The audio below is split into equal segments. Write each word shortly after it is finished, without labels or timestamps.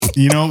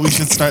You know what we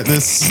should start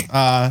this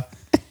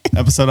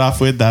episode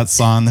off with? That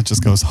song that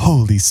just goes,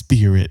 Holy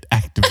Spirit,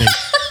 activate.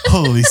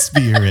 Holy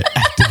Spirit,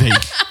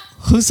 activate.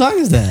 Whose song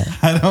is that?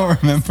 I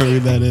don't remember who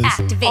that is.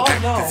 Activate. Oh,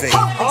 no.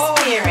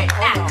 Holy Spirit,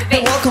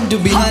 activate. Welcome to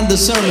Behind the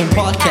Sermon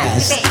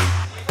podcast.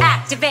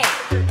 Activate.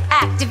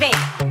 Activate.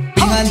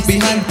 Behind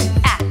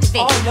Activate.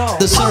 Oh, no.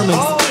 the sermon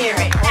Holy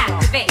Spirit,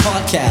 activate.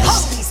 podcast.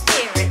 Holy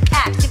Spirit,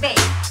 activate.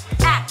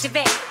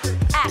 Activate.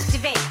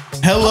 Activate.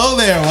 Hello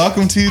there.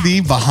 Welcome to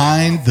the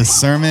Behind the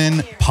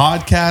Sermon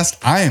podcast.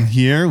 I am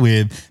here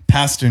with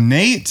Pastor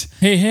Nate.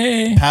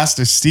 Hey.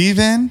 Pastor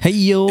Steven. Hey,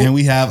 yo. And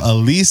we have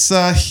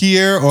Alissa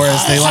here, or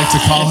as they like to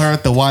call her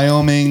at the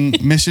Wyoming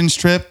missions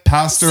trip,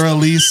 Pastor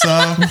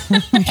Alissa.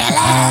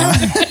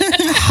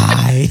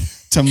 Hi.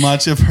 To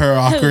much of her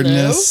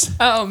awkwardness.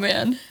 Hello? Oh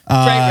man,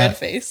 bright red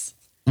face.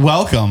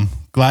 Welcome.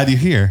 Glad you're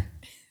here.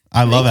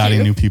 I love Thank adding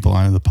you. new people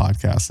onto the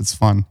podcast. It's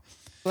fun.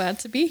 Glad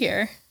to be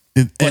here.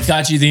 What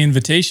got you the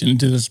invitation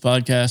to this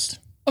podcast?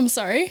 I'm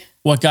sorry.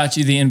 What got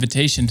you the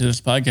invitation to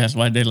this podcast?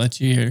 Why'd they let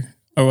you here?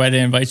 Or why'd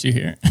they invite you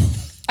here?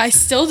 I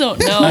still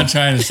don't I know. was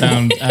trying to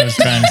sound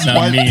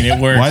mean. It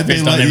worked why'd they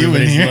based on let you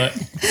in everybody's here?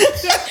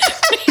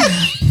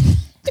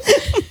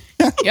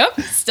 look.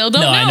 Yep, still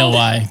don't No, know. I know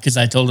why, because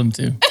I told him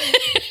to.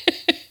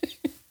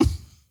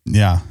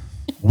 Yeah.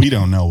 We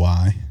don't know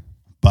why,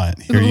 but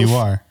here you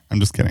are. I'm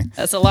just kidding.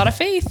 That's a lot of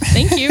faith.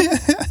 Thank you.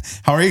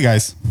 How are you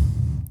guys?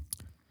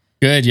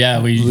 Good,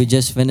 yeah. We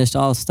just finished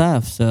all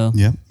stuff, so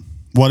Yep.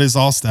 What is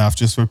all staff,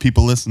 just for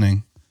people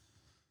listening?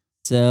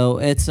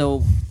 it's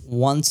a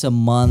once a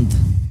month,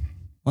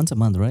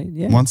 right?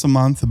 Yeah. Once a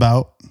month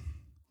about.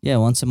 Yeah,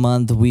 once a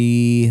month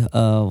we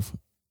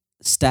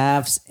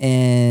staffs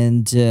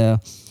and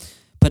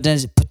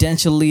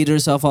potential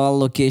leaders of all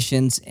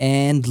locations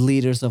and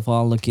leaders of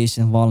all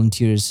locations,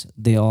 volunteers,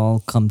 they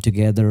all come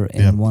together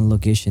in Yep. one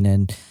location,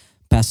 and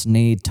Pastor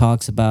Nate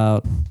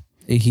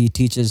he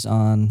teaches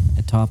on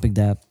a topic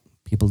that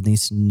people need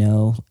to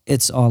know.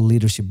 It's all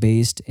leadership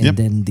based, and Yep.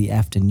 then the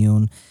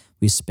afternoon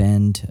we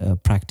spend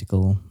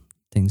practical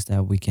things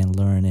that we can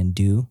learn and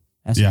do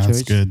as a Yeah, church.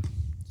 that's good.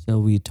 So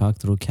we talk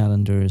through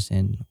calendars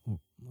and,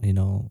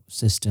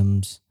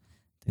 systems,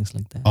 things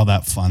like that. All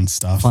that fun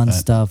stuff. Fun that,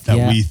 stuff, that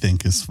yeah. we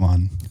think is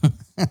fun.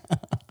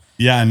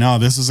 Yeah, no,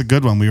 this is a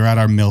good one. We were at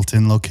our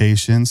Milton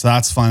location, so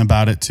that's fun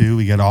about it too.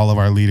 We get all of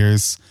our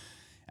leaders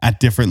at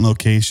different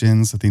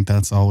locations. I think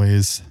that's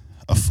always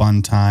a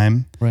fun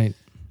time. Right.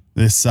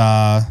 This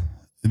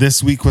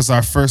week was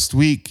our first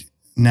week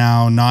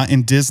now not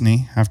in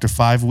Disney after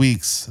 5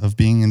 weeks of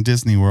being in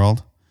Disney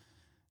World.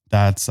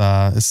 That's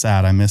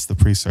sad. I missed the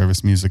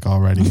pre-service music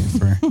already.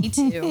 Me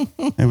too.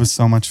 It was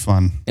so much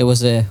fun. It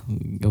was a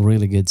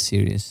really good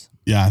series.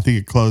 Yeah, I think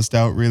it closed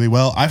out really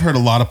well. I've heard a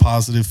lot of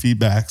positive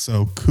feedback,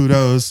 so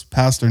kudos,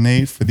 Pastor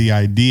Nate, for the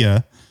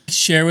idea.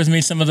 Share with me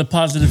some of the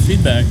positive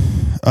feedback.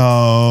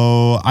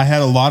 Oh, I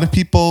had a lot of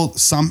people,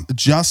 some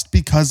just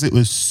because it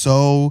was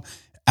so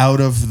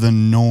out of the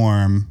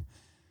norm,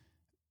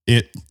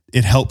 it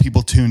helped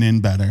people tune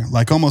in better,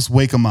 like almost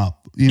wake them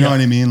up. You know Yeah.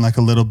 what I mean? Like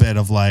a little bit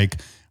of like,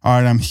 all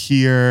right, I'm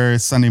here.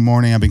 It's Sunday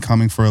morning. I've been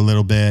coming for a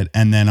little bit.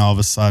 And then all of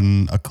a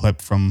sudden a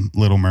clip from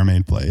Little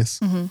Mermaid plays.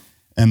 Mm-hmm.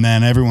 And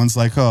then everyone's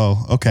like,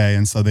 oh, okay.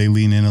 And so they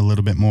lean in a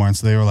little bit more. And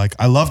so they were like,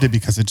 I loved it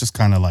because it just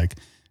kind of like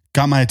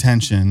got my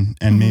attention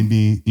and made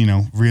me,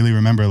 really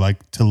remember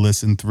like to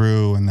listen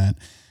through, and that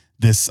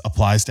this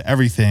applies to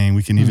everything.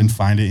 We can even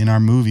find it in our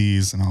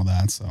movies and all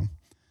that. So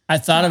I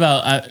thought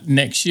about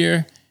next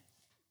year.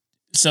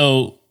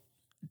 So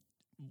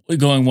we're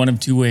going one of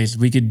two ways.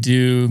 We could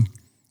do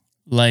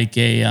like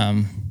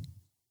an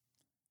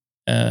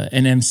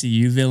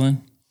MCU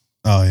villain,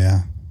 oh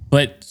yeah.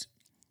 but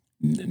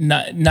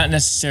not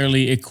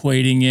necessarily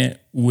equating it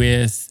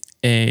with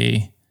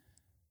a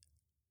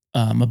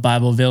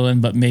Bible villain,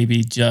 but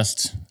maybe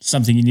just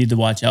something you need to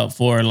watch out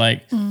for,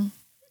 like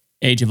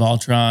Age of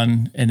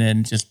Ultron, and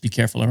then just be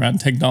careful around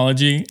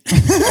technology.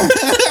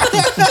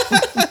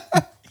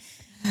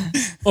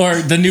 Or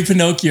the new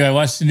Pinocchio. I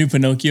watched the new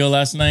Pinocchio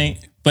last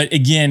night, but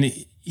again,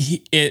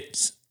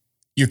 it's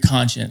your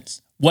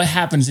conscience. What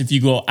happens if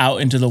you go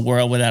out into the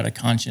world without a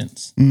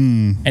conscience?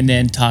 And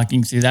then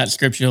talking through that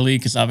scripturally,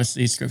 because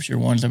obviously scripture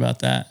warns about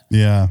that.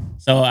 Yeah.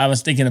 So I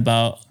was thinking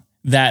about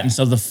that. And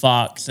so the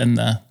fox and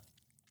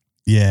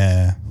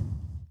Yeah.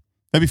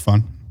 That'd be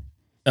fun.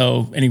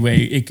 so anyway,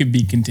 it could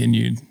be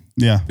continued,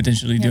 Yeah.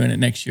 potentially doing it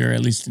next year,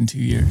 at least in 2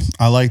 years.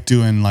 I like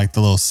doing like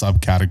the little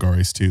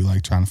subcategories too,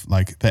 like trying to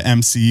like the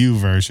MCU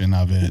version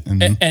of it.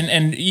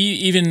 And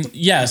Even,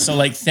 yeah. So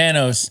like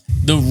Thanos,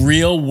 the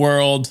real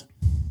world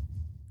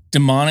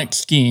demonic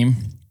scheme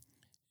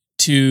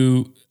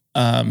to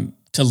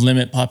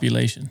limit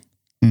population.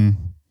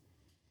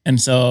 And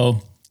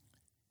so,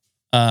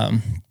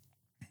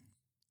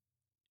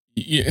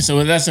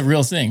 so that's a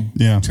real thing.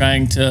 Yeah.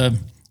 Trying to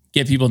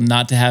get people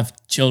not to have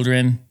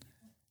children,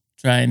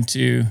 trying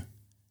to,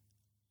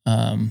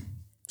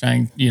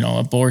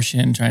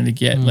 abortion, trying to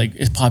get like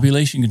it's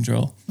population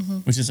control,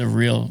 which is a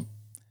real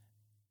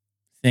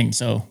thing.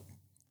 So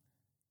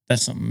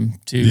that's something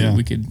too that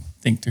we could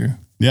think through.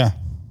 Yeah.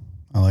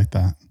 I like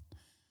that.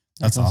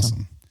 That's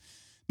awesome. awesome.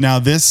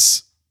 Now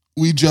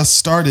we just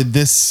started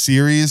this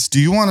series. Do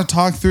you want to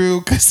talk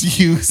through, because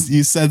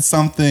you said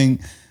something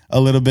a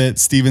little bit.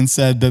 Steven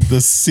said that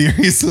the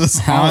series was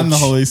on the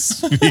Holy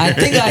Spirit. I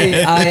think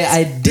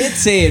I did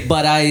say it,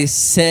 but I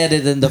said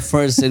it in the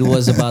first. It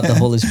was about the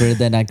Holy Spirit.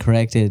 Then I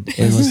corrected.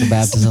 It was the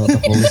baptism of the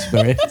Holy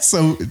Spirit.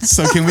 So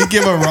can we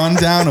give a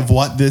rundown of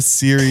what this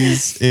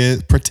series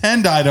is?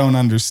 Pretend I don't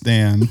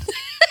understand.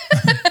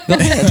 Go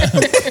ahead.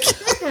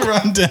 A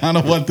rundown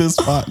of what this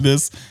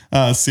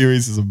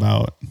series is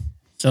about.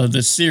 So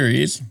the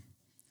series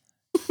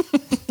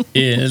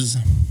is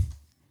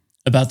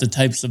about the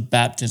types of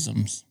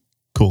baptisms.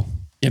 Cool.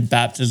 You have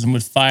baptism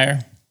with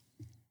fire,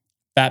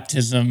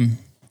 baptism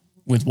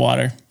with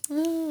water,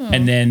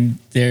 and then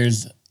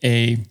there's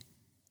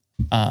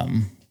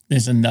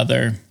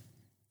another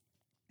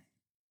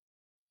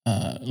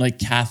like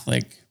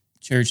Catholic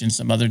Church and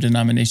some other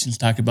denominations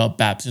talk about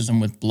baptism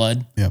with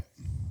blood. Yep.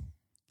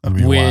 That'll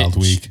be a wild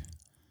week.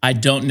 I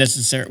don't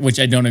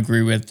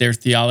agree with. Their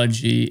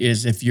theology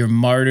is if you're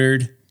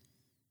martyred,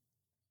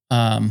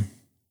 I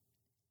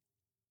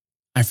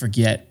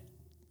forget.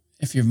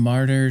 If you're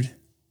martyred,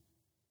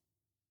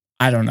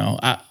 I don't know,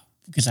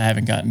 because I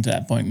haven't gotten to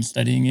that point in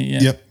studying it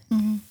yet. Yep.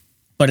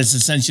 But it's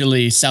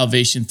essentially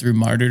salvation through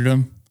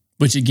martyrdom,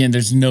 which again,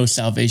 there's no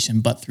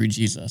salvation but through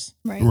Jesus.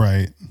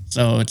 Right.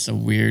 So it's a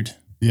weird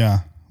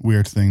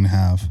thing to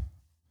have.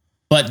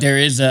 But there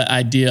is an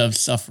idea of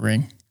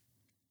suffering.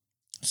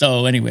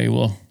 So anyway,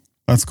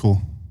 that's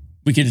cool.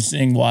 We could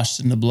sing "Washed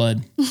in the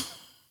Blood."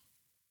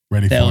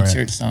 Ready the for old it.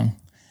 church song.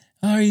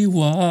 Are you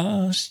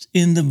washed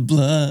in the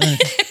blood?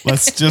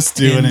 Let's just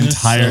do an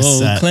entire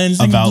set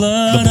cleansing about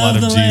the blood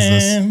of Jesus.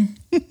 Lamb.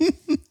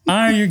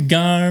 Are your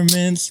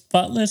garments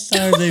spotless?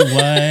 Are they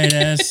white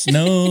as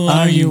snow?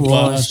 Are you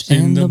washed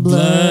in the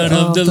blood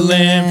of the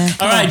Lamb?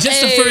 All right,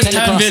 just the first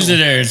time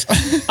visitors.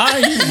 Are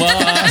you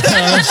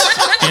washed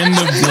in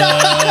the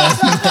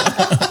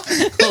blood?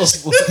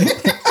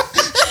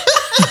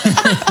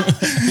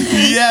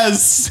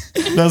 Yes,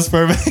 that's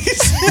perfect.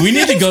 We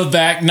need to go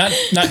back, not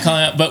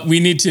calling out, but we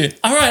need to.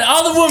 All right,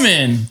 all the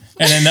women,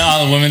 and then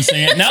all the women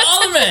sing it. Now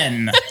all the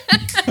men.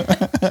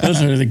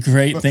 Those are the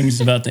great things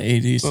about the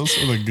 80s. Those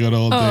are the good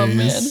old Oh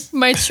days. man,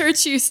 my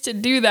church used to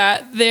do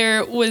that.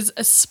 There was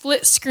a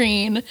split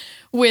screen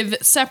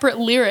with separate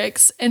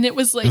lyrics, and it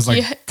was like, It was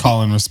like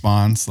call and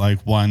response,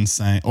 like one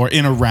saying, or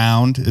in a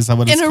round. Is that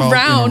what it's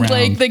called?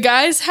 like the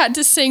guys had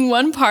to sing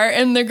one part,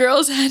 and the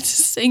girls had to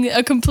sing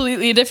a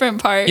completely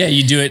different part. Yeah,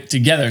 you do it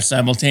together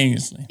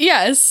simultaneously.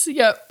 Yes.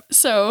 Yep.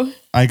 So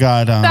I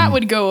got that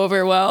would go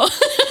over well.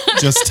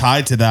 just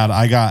tied to that.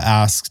 I got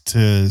asked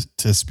to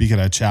speak at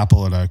a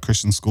chapel at a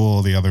Christian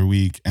school the other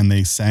week, and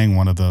they sang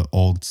one of the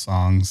old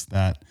songs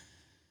that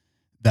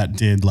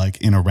did like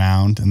in a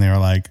round, and they were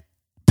like,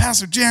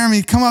 Pastor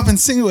Jeremy, come up and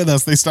sing it with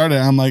us. They started.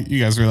 I'm like,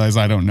 you guys realize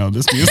I don't know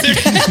this music.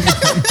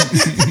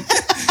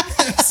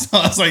 So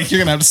I was like, you're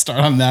going to have to start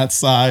on that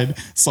side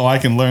so I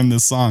can learn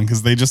this song,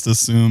 because they just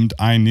assumed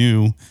I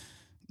knew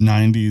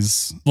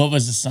 90s. What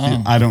was the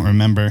song? I don't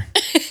remember.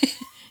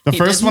 The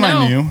first one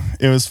I knew,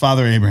 it was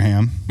Father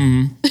Abraham.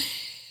 Mm-hmm.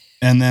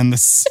 And then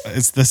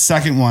it's the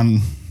second one.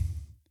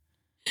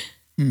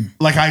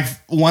 Like I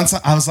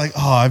was like,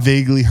 oh, I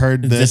vaguely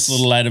heard This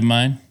Little Light of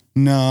Mine?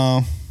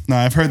 No,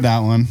 I've heard that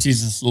one.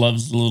 Jesus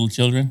loves the little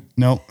children?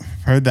 Nope,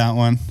 heard that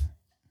one.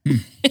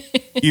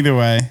 Either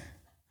way,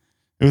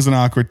 it was an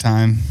awkward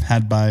time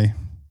had by,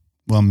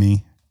 well,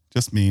 me.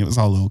 Just me. It was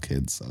all little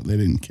kids, so they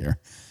didn't care.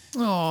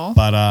 Aww.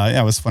 But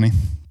yeah, it was funny.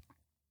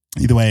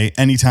 Either way,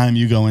 anytime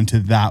you go into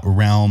that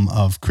realm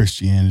of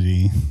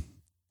Christianity,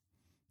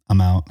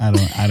 I'm out. I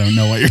don't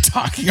know what you're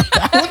talking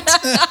about.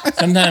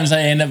 Sometimes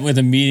I end up with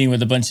a meeting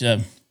with a bunch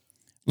of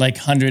like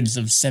hundreds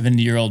of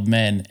 70-year-old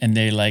men, and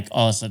they like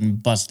all of a sudden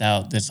bust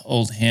out this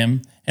old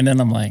hymn, and then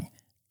I'm like,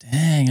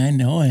 dang, I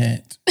know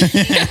it.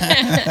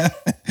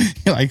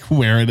 You like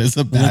wear it as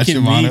a badge Look at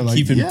of me honor. Like,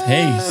 keeping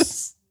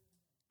yes.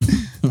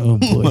 Oh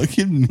boy. Look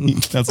at me.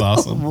 That's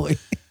awesome. Oh boy.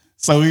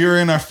 So we were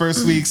in our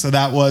first week. So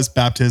that was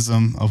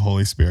baptism of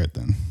Holy Spirit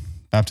then.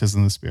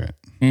 Baptism of the Spirit.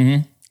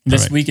 Mm-hmm.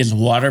 This Right. week is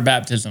water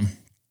baptism.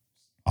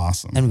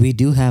 Awesome. And we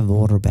do have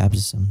water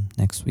baptism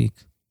next week.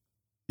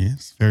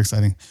 Yes, very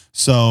exciting.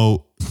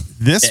 So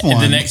this In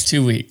one. the next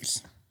 2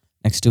 weeks.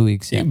 Next 2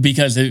 weeks, yeah.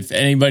 Because if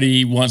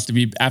anybody wants to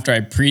be, after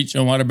I preach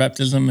on water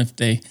baptism, if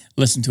they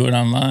listen to it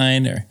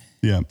online or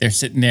Yeah, they're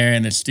sitting there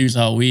and it stews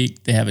all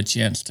week, they have a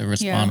chance to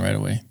respond right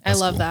away. I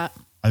love cool. that.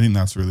 I think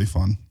that's really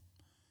fun.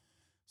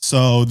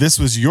 So this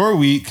was your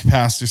week,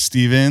 Pastor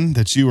Steven,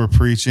 that you were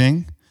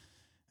preaching.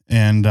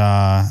 And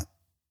I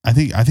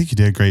think you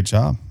did a great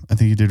job. I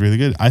think you did really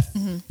good.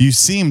 You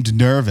seemed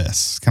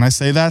nervous. Can I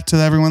say that to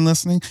everyone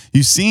listening?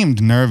 You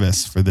seemed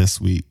nervous for this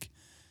week.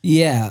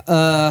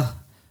 Yeah.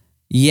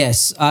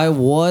 Yes, I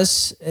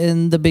was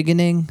in the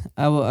beginning,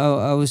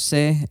 I would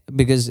say,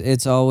 because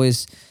it's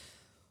always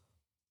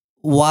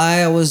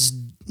why I was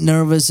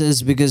nervous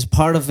is because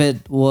part of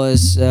it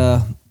was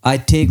I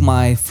take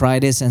my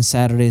Fridays and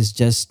Saturdays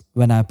just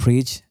when I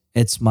preach.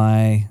 It's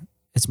my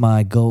it's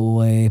my go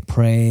away,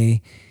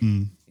 pray,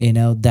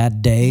 that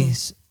day.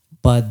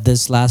 But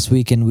this last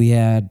weekend we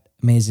had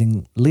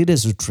amazing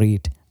leaders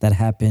retreat that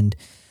happened.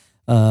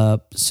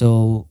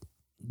 So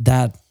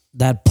that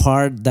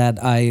part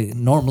that I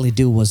normally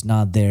do was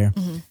not there.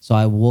 So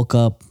I woke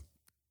up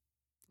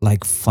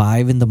like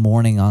 5 a.m.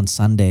 on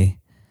Sunday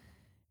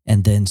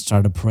and then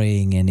started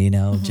praying and,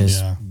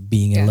 just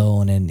being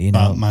alone and,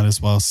 might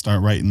as well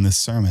start writing this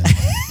sermon.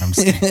 I'm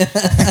just kidding.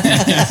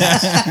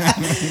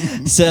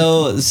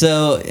 so,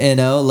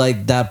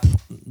 like that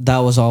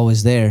was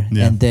always there.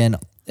 Yeah. And then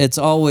it's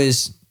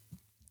always,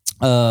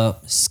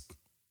 not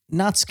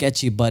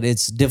sketchy, but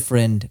it's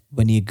different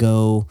when you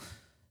go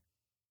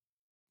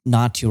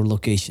not your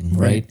location,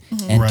 right?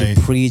 And Right.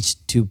 to preach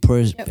to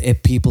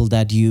people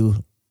that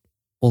you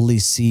only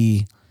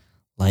see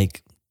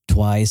like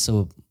twice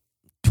a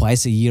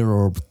year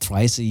or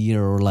thrice a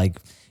year or like,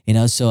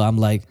 so I'm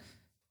like,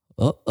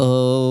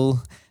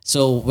 uh-oh.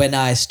 So when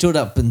I stood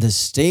up in the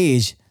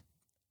stage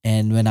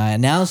and when I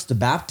announced the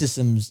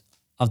baptisms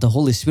of the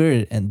Holy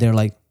Spirit and they're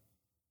like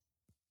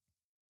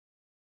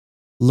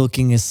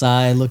looking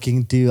aside,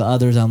 looking to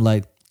others, I'm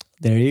like,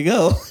 there you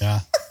go. Yeah.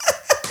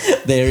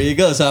 There you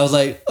go. So I was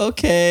like,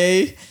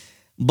 okay.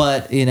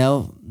 But,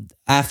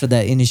 after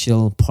that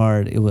initial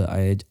part, it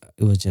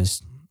was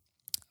just,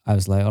 I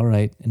was like, all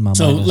right, in my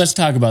So mind. let's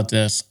talk about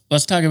this.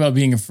 Let's talk about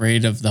being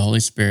afraid of the Holy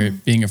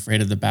Spirit, being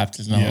afraid of the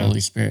baptism of the Holy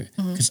Spirit,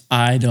 because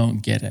I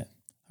don't get it.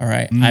 All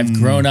right. I've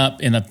grown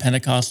up in a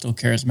Pentecostal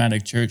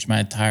charismatic church my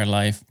entire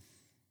life.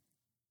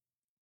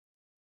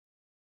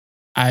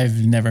 I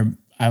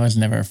was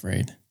never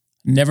afraid.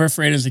 Never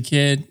afraid as a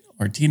kid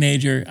or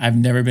teenager. I've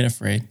never been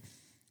afraid.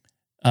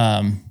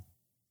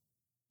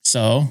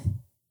 So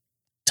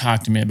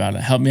talk to me about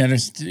it. Help me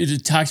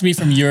understand. Talk to me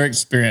from your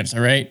experience.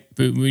 All right.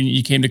 But when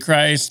you came to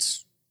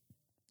Christ,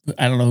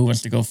 I don't know who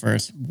wants to go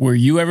first. Were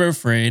you ever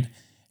afraid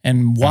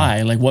and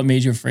why? Like what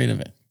made you afraid of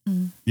it?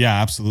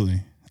 Yeah,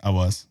 absolutely. I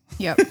was.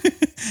 Yep.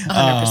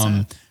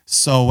 100%.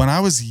 So when I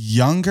was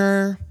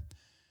younger,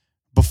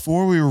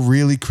 before we were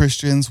really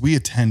Christians, we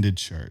attended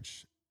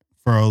church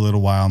for a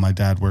little while. My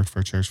dad worked for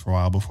a church for a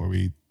while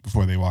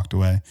before they walked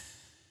away.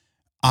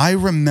 I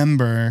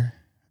remember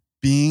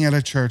being at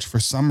a church for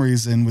some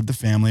reason with the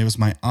family. It was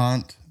my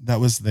aunt that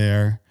was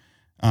there.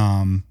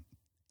 And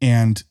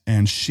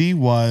she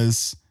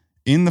was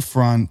in the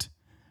front.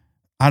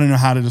 I don't know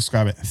how to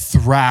describe it,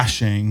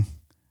 thrashing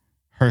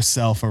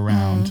herself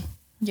around.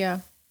 Yeah.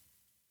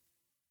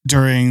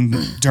 During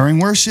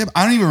worship.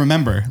 I don't even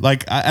remember.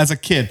 Like as a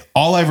kid,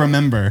 all I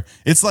remember,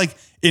 it's like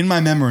in my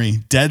memory,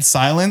 dead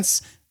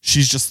silence.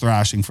 She's just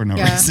thrashing for no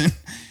reason.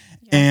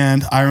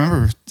 And I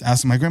remember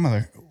asking my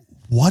grandmother,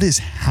 what is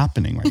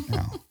happening right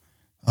now?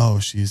 Oh,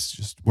 she's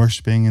just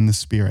worshiping in the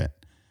spirit.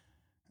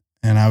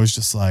 And I was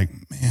just like,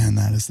 man,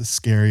 that is the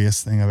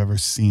scariest thing I've ever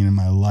seen in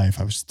my life.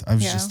 I was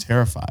just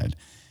terrified.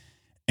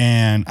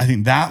 And I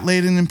think that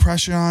laid an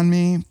impression on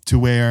me to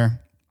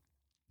where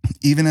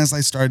even as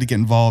I started to get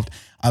involved,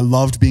 I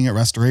loved being at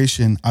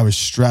Restoration. I was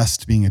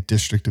stressed being at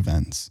district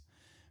events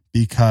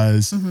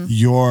because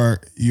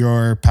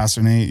you're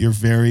Pastor Nate, you're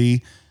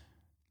very,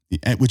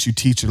 at which you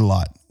teach it a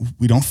lot.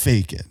 We don't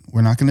fake it.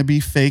 We're not going to be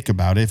fake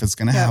about it. If it's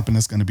going to happen,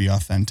 it's going to be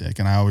authentic.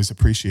 And I always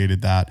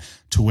appreciated that,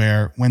 to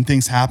where when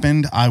things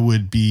happened, I'd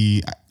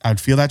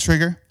feel that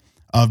trigger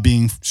of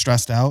being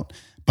stressed out,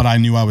 but I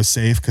knew I was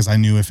safe because I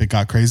knew if it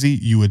got crazy,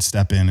 you would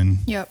step in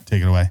and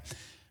take it away.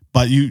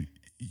 But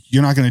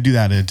you're not going to do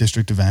that at a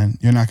district event.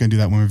 You're not going to do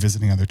that when we're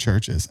visiting other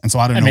churches. And so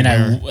I don't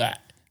know.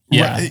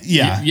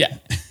 Yeah.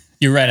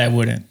 You're right. I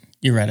wouldn't.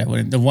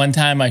 The one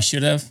time I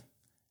should have,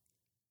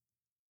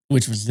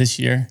 which was this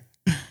year,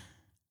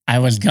 I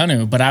was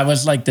gonna, but I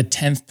was like the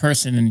 10th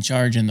person in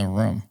charge in the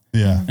room.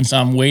 Yeah. And so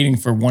I'm waiting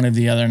for one of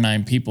the other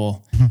 9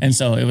 people. And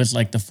so it was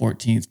like the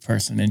 14th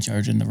person in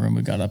charge in the room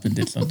who got up and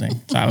did something.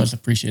 So I was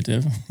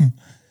appreciative.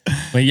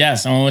 But yeah,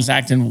 someone was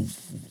acting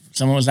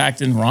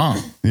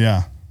wrong.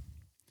 Yeah.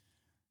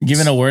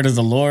 Given a word of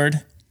the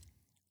Lord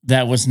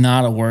that was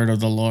not a word of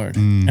the Lord.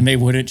 And they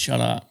wouldn't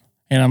shut up.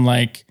 And I'm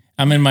like,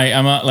 I'm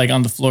like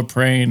on the floor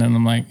praying, and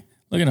I'm like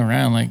looking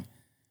around like,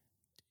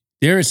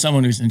 there is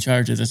someone who's in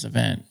charge of this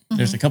event.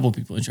 There's a couple of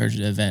people in charge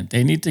of the event.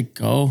 They need to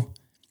go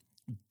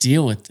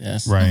deal with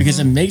this, right? Because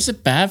it makes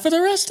it bad for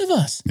the rest of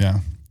us. Yeah.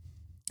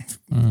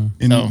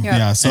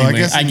 So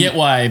Anyway, I get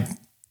why.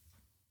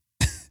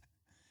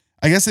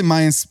 I guess in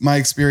my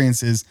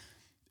experiences,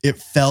 it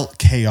felt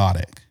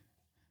chaotic.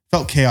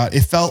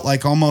 It felt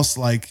like almost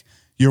like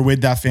you're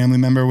with that family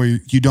member where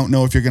you don't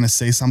know if you're going to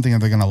say something or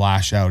they're going to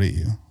lash out at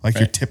you. Like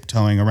you're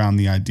tiptoeing around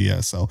the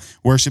idea. So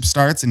worship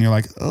starts and you're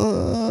like,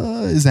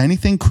 is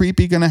anything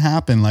creepy going to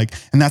happen? Like,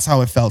 and that's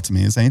how it felt to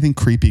me. Is anything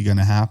creepy going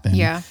to happen?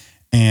 Yeah.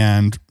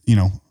 And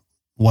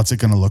what's it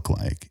going to look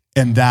like?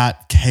 And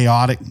that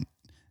chaotic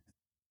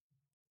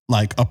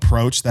like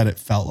approach that it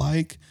felt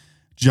like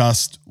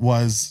just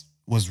was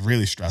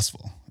really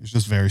stressful. It was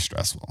just very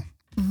stressful.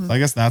 So I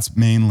guess that's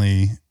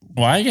mainly.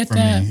 Well, I get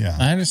that. Me, yeah.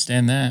 I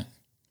understand that.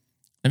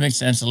 That makes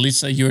sense.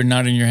 Alissa, you were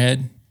nodding your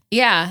head.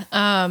 Yeah.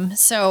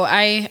 So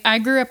I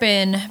grew up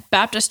in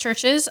Baptist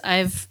churches.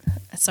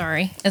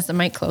 Sorry, is the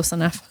mic close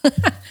enough?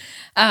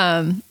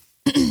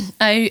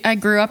 I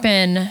grew up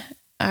in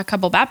a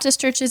couple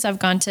Baptist churches. I've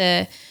gone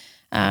to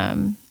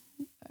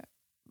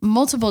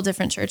multiple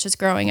different churches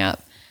growing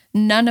up.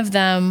 None of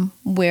them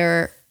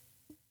were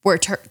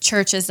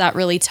churches that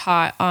really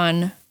taught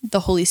on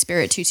the Holy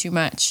Spirit too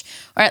much,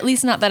 or at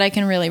least not that I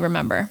can really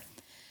remember.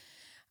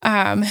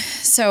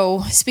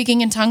 So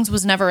speaking in tongues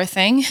was never a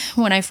thing.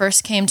 When I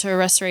first came to a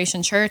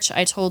Restoration Church,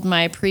 I told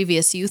my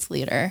previous youth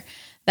leader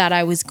that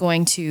I was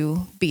going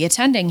to be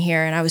attending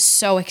here, and I was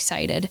so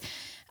excited.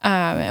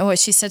 And what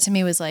she said to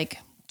me was like,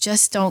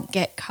 just don't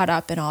get caught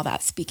up in all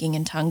that speaking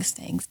in tongues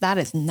things. That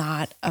is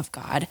not of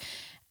God.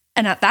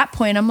 And at that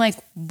point, I'm like,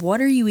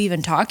 what are you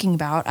even talking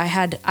about? I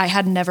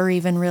had never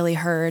even really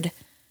heard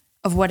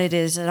of what it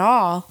is at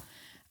all.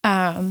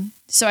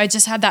 So I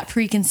just had that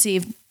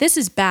preconceived, this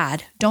is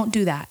bad. Don't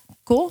do that.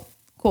 Cool.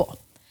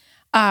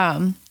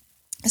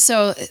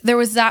 So there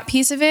was that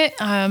piece of it.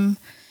 I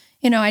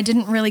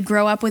didn't really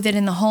grow up with it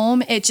in the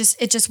home. It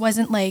just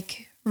wasn't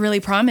like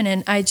really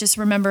prominent. I just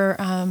remember,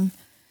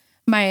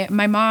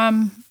 my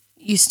mom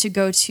used to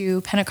go to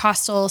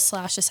Pentecostal /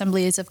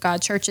 Assemblies of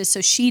God churches.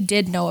 So she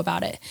did know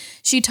about it.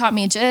 She taught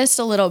me just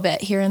a little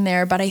bit here and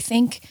there, but I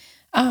think,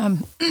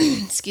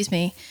 excuse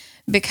me,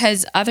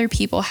 because other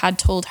people had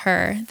told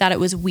her that it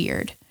was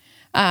weird.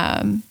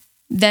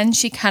 Then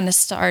she kind of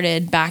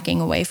started backing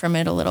away from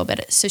it a little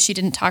bit. So she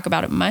didn't talk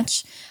about it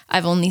much.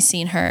 I've only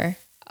seen her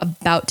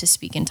about to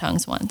speak in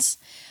tongues once.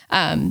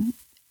 And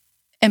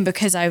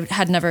because I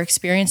had never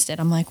experienced it,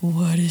 I'm like,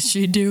 what is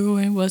she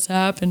doing? What's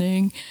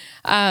happening?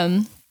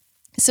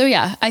 So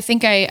yeah, I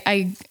think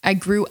I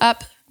grew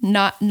up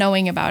not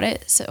knowing about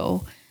it.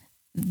 So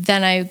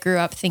then I grew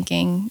up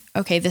thinking,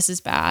 okay, this is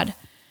bad.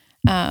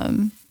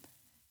 And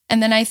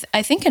then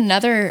I think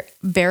another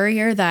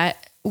barrier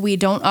that we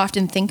don't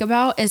often think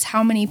about is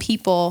how many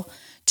people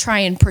try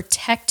and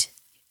protect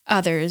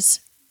others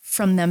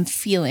from them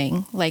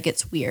feeling like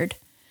it's weird.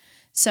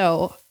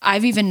 So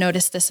I've even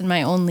noticed this in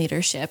my own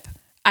leadership.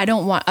 I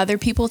don't want other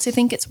people to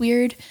think it's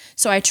weird.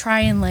 So I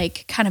try and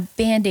like kind of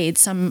band-aid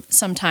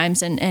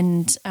sometimes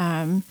and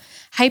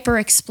hyper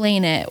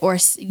explain it or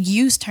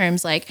use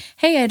terms like,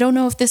 hey, I don't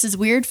know if this is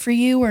weird for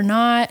you or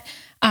not.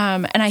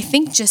 And I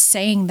think just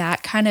saying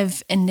that kind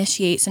of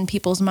initiates in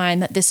people's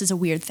mind that this is a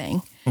weird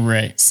thing.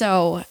 Right.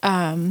 So,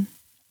 I've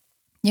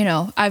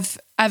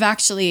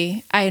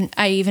actually,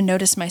 I even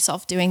noticed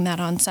myself doing that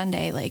on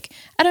Sunday. Like,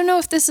 I don't know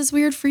if this is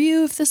weird for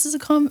you, if this is a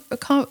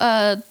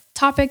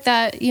topic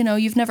that,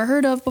 you've never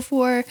heard of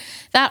before.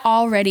 That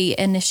already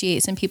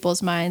initiates in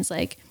people's minds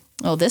like,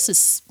 oh, this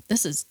is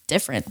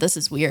different. This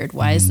is weird.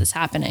 Why is this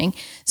happening?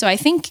 So I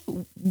think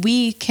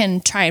we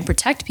can try and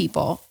protect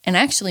people and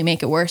actually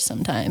make it worse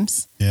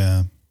sometimes.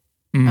 Yeah.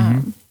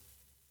 So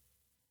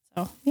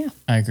yeah.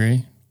 I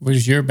agree. What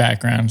is your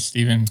background,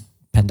 Stephen?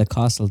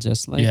 Pentecostal,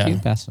 just like you,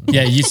 Pastor.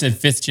 Yeah, you said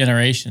 5th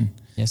generation.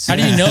 Yes. How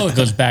do you know it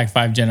goes back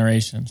 5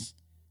 generations?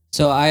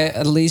 So I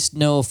at least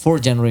know 4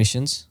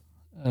 generations.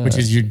 Which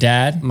is your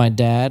dad? My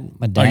dad's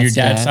your dad's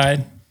dad.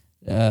 side?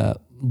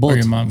 Both, or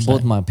your mom's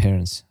both side? my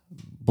parents,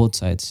 both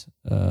sides.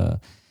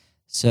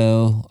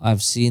 So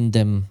I've seen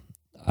them.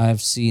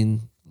 I've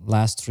seen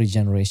last 3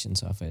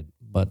 generations of it,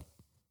 but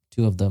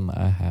 2 of them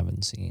I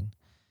haven't seen.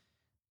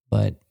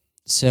 But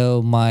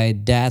so my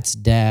dad's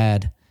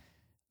dad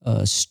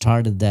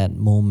started that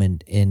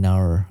moment in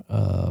our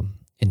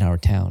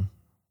town,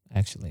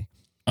 actually.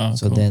 Oh,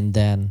 so cool.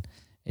 then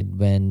it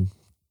went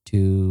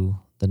to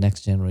the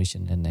next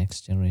generation and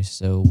next generation.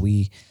 So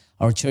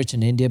our church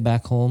in India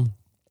back home,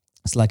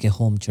 it's like a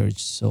home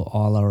church. So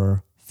all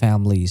our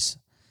families,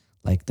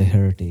 like the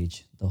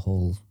heritage,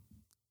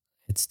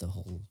 it's the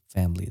whole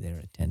family there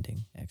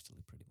attending,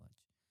 actually, pretty much.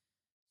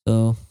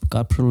 So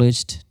got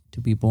privileged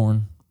to be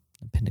born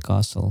in a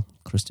Pentecostal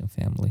Christian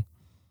family.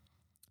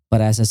 But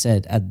as I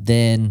said,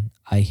 then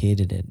I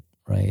hated it,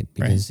 right?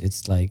 Because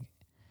it's like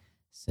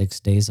 6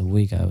 days a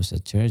week I was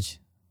at church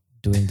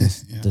doing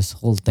this this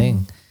whole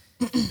thing,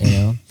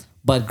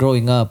 But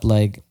growing up,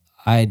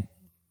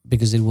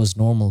 because it was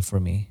normal for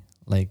me,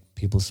 like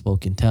people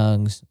spoke in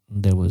tongues,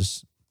 there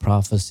was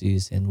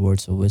prophecies and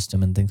words of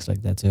wisdom and things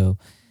like that. So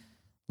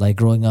like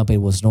growing up,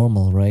 it was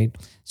normal, right?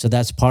 So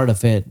that's part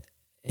of it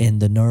in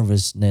the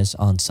nervousness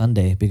on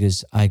Sunday,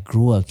 because I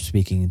grew up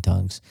speaking in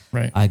tongues.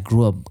 Right. I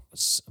grew up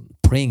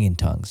praying in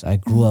tongues. I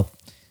grew up.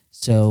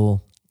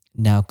 So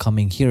now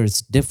coming here,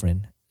 it's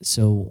different.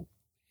 So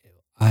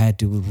I had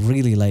to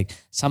really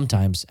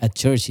sometimes at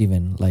church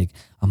even,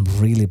 I'm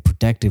really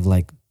protective,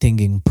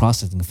 thinking,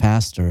 processing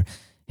faster.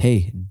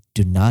 Hey,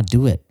 do not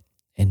do it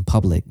in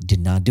public. Do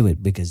not do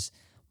it, because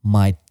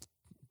my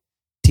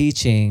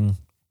teaching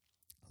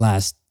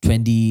last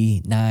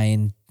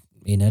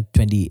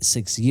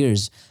 26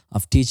 years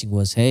of teaching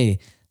was, hey,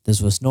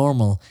 this was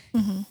normal.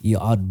 You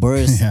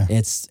outburst,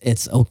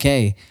 it's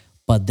okay.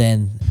 But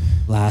then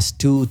last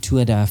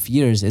 2.5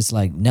 years, it's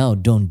like, no,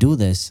 don't do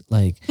this.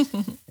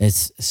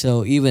 It's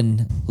so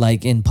even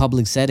in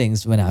public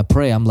settings, when I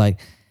pray, I'm like,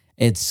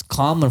 it's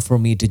common for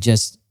me to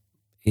just,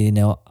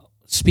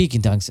 speak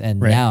in tongues.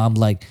 And Right. now I'm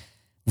like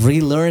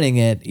relearning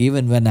it.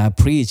 Even when I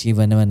preach,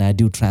 even when I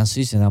do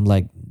transition, I'm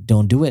like,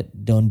 don't do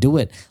it. Don't do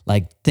it.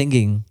 Like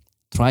thinking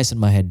thrice in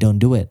my head, don't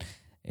do it.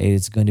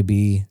 It's going to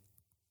be,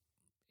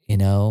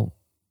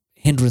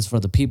 hindrance for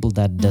the people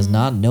that does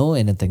not know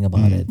anything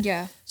about it.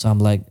 Yeah. So I'm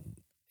like,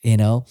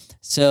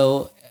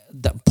 so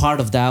the part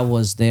of that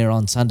was there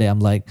on Sunday. I'm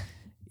like,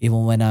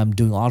 even when I'm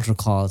doing altar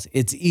calls,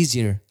 it's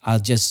easier.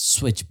 I'll just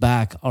switch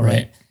back, all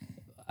right,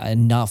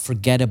 and not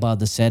forget about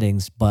the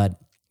settings.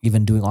 But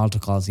even doing altar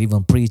calls,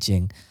 even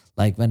preaching,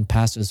 like when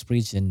pastors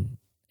preach in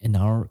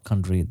our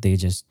country, they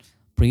just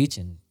preach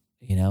and,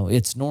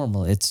 it's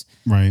normal. It's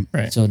Right.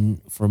 Right. so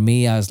for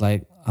me, I was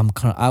like,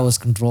 I was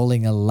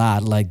controlling a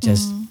lot, like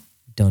just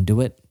don't do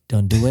it,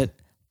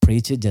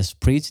 preach it, just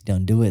preach,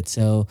 don't do it.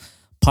 So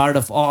part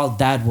of all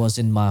that was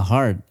in my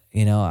heart,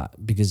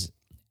 because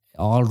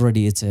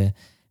already it's a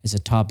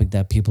topic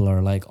that people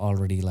are like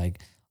already like,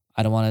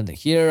 I don't want to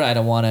hear, I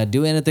don't want to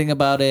do anything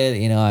about it,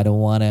 I don't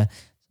want to,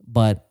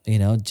 but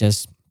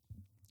just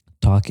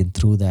talking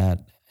through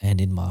that,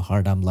 and in my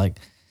heart, I'm like,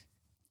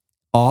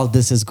 all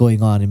this is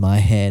going on in my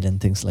head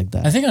and things like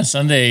that. I think on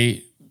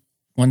Sunday,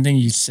 one thing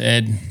you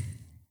said,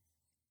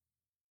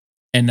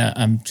 and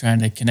I'm trying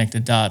to connect the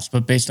dots,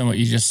 but based on what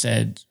you just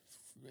said,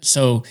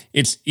 so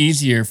it's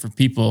easier for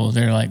people.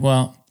 They're like,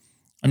 well,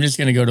 I'm just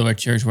going to go to a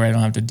church where I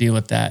don't have to deal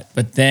with that.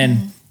 But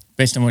then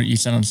based on what you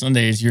said on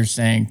Sunday is you're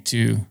saying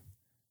to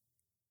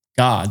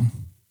God,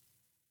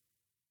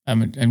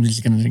 I'm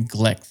just going to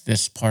neglect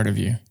this part of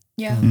you.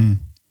 Yeah.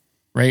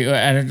 Right.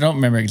 I don't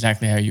remember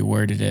exactly how you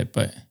worded it,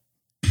 but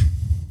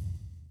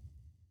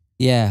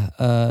Yeah.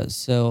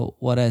 So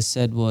what I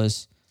said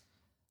was,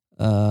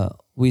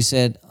 we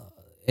said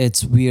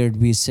it's weird.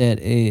 We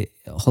said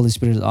Holy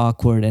Spirit is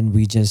awkward, and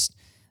we just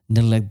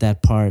neglect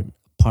that part.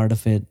 Part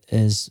of it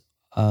is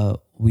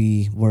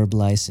we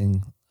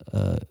verbalizing.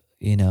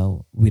 We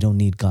don't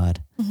need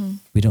God.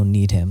 We don't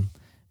need Him,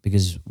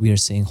 because we are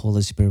saying,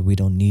 Holy Spirit, we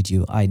don't need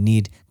you. I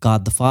need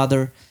God the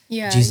Father,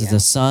 Jesus the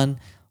Son,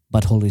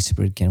 but Holy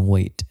Spirit can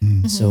wait.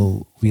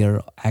 So we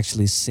are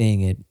actually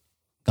saying it.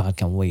 God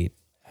can wait.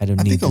 I don't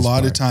need think a this lot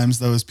of part. times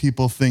though, is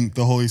people think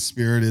the Holy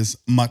Spirit is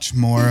much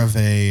more of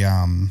a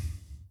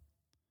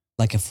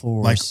Like a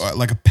force.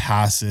 like a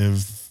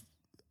passive.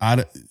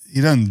 He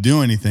doesn't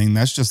do anything.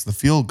 That's just the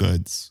feel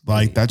goods.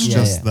 Like that's Yeah,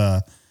 just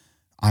the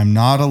I'm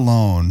not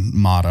alone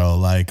motto.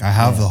 Like I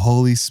have the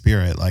Holy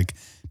Spirit. Like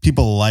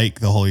people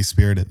like the Holy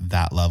Spirit at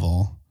that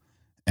level.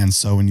 And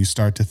so when you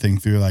start to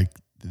think through like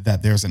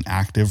that, there's an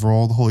active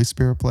role the Holy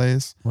Spirit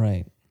plays.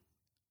 Right.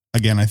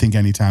 Again, I think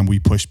anytime we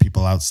push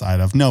people outside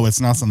of, no, it's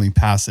not something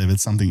passive.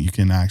 It's something you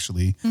can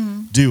actually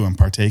do and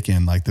partake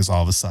in. Like there's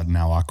all of a sudden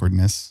now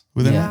awkwardness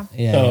within Yeah. it.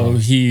 Yeah. so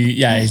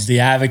he's the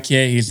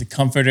advocate. He's the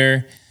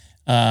comforter.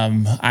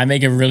 I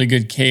make a really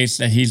good case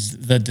that he's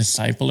the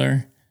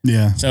discipler.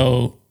 Yeah.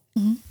 So,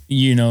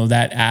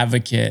 that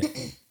advocate,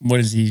 what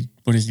is he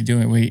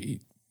doing?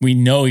 We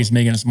know he's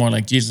making us more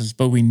like Jesus,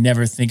 but we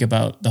never think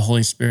about the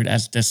Holy Spirit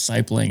as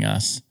discipling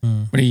us.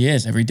 But he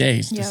is every day.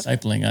 He's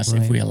discipling us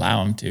if we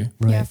allow him to.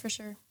 Yeah, for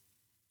sure.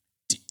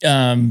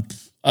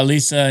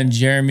 Alissa and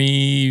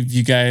Jeremy,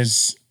 you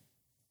guys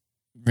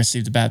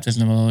received the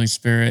baptism of the Holy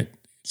Spirit.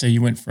 So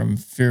you went from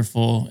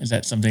fearful. Is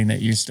that something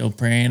that you're still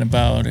praying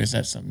about? Or is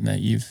that something that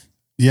you've...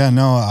 Yeah,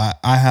 no,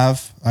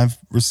 I've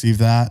received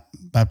that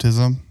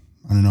baptism.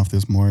 I don't know if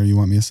there's more you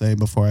want me to say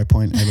before I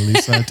point at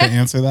Alissa to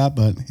answer that,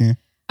 but here.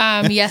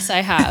 Yes,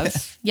 I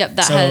have. Yep,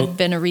 that So- had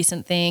been a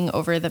recent thing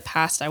over the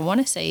past, I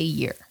want to say, a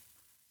year.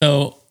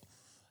 So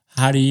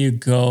how did you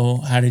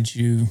go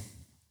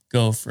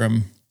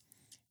from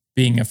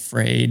being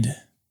afraid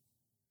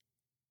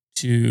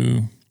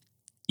to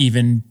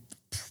even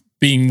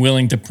being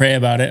willing to pray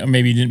about it? Or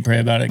maybe you didn't pray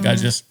about it. God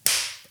just,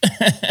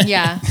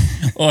 Yeah.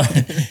 or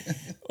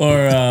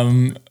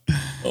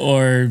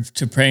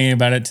to praying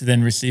about it to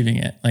then receiving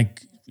it.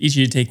 Like each of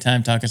you take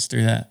time, talk us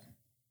through that.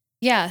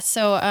 Yeah.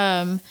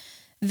 So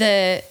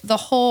the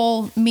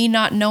whole me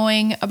not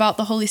knowing about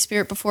the Holy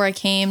Spirit before I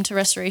came to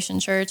Restoration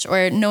Church,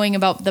 or knowing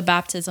about the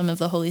baptism of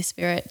the Holy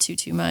Spirit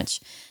too much,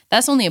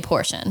 that's only a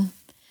portion.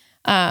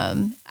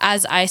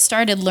 As I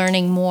started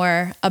learning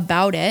more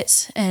about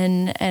it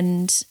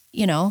and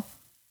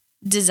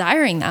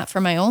desiring that for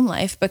my own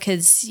life,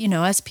 because,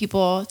 as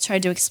people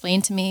tried to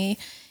explain to me,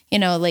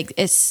 like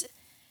it's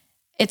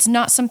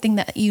not something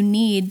that you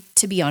need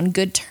to be on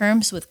good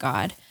terms with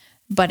God,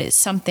 but it's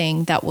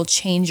something that will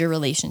change your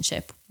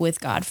relationship with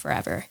God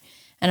forever.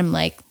 And I'm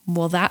like,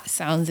 well, that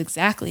sounds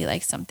exactly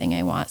like something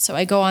I want. So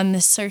I go on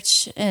this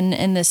search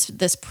and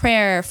this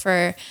prayer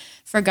for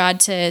God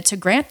to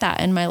grant that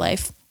in my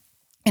life.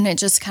 And it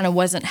just kind of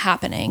wasn't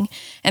happening.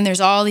 And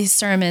there's all these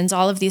sermons,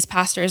 all of these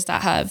pastors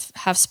that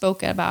have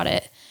spoken about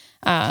it.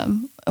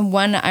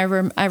 One I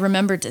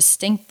remember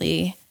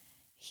distinctly,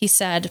 he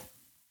said,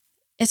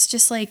 it's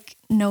just like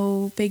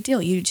no big deal.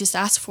 You just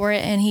ask for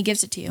it and he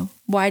gives it to you.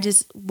 Why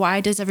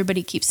does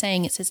everybody keep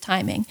saying it's his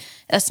timing?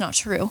 That's not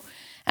true.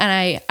 And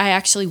I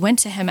actually went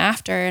to him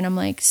after and I'm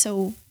like,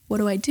 so what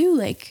do I do?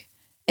 Like,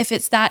 if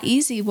it's that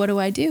easy, what do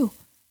I do?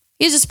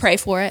 You just pray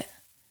for it.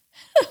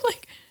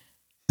 Like,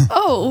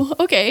 oh,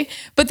 okay.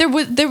 But there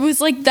was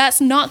like,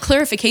 that's not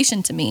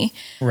clarification to me.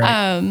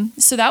 Right.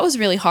 So that was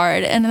really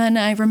hard. And then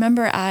I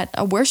remember at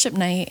a worship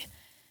night,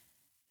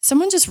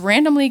 someone just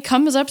randomly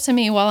comes up to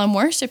me while I'm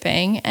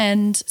worshiping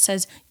and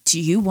says, do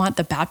you want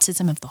the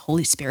baptism of the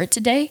Holy Spirit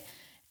today?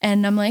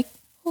 And I'm like,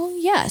 well,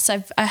 yes,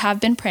 I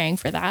have been praying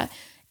for that.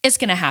 It's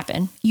going to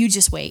happen. You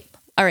just wait.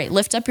 All right,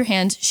 lift up your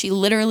hands. She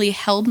literally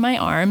held my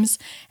arms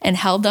and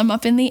held them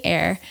up in the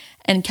air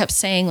and kept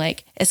saying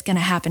like, it's going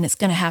to happen. It's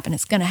going to happen.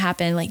 It's going to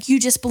happen. Like, you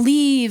just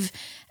believe.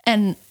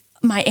 And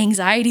my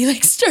anxiety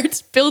like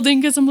starts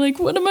building because I'm like,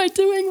 what am I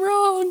doing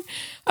wrong?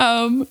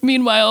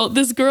 Meanwhile,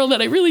 this girl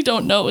that I really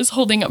don't know is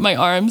holding up my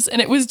arms,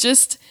 and it was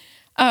just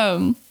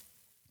kind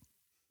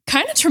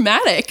of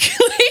traumatic.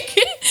 Like,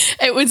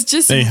 it was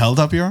just, They held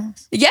up your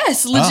arms?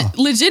 yes,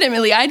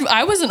 legitimately.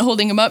 I wasn't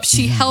holding them up.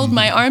 She held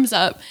my arms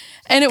up,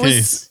 and it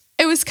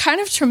was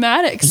kind of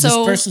traumatic. Does this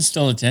person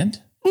still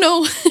attend?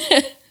 No.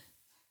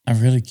 I'm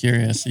really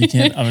curious. You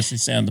can't obviously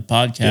say on the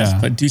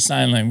podcast, but do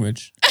sign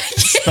language.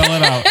 Spell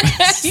it out.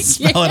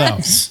 Spell it out.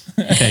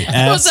 Okay.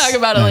 We'll talk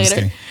about it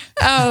later.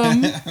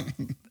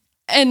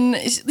 And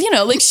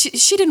like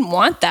she didn't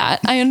want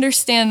that. I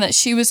understand that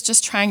she was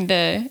just trying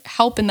to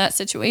help in that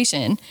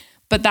situation,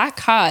 but that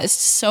caused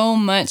so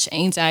much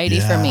anxiety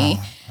for me.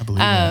 I believe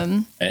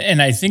that.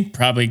 And I think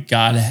probably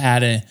God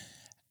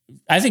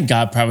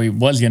probably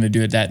was going to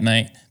do it that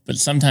night, but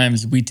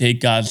sometimes we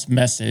take God's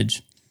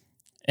message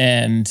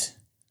and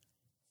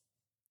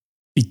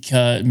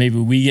because maybe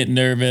we get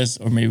nervous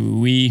or maybe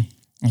we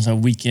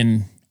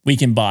can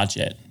botch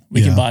it.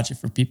 We can botch it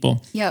for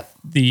people. Yep.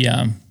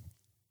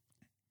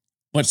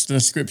 What's the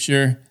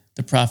scripture?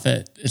 The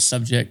prophet is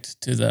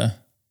subject to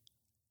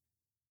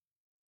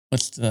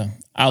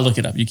I'll look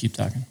it up. You keep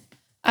talking.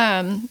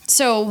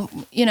 So,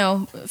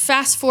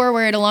 fast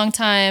forward a long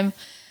time,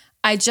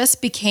 I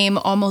just became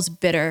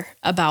almost bitter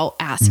about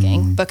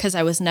asking because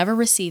I was never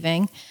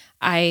receiving.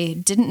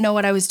 I didn't know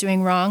what I was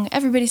doing wrong.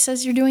 Everybody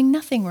says you're doing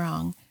nothing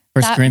wrong.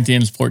 1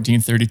 Corinthians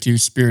 14:32,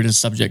 spirit is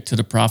subject to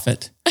the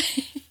prophet.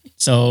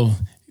 So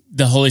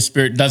the Holy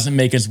Spirit doesn't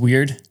make us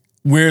weird.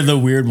 We're the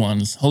weird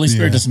ones. Holy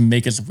Spirit doesn't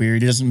make us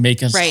weird. He doesn't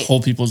make us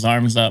hold people's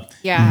arms up.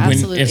 Yeah,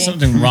 absolutely. If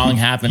something wrong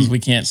happens, we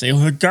can't say,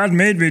 oh, God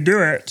made me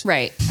do it.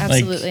 Right,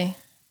 absolutely.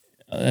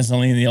 That's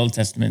only in the Old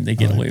Testament they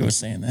get away with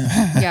saying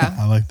that. Yeah.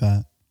 I like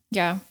that.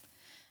 Yeah.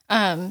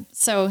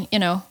 So,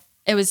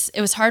 it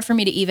was hard for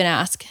me to even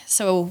ask.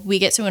 So we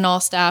get to an all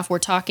staff, we're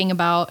talking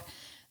about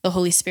the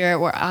Holy Spirit.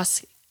 We're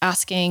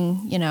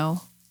asking,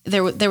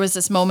 there was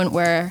this moment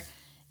where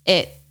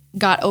it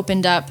got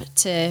opened up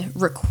to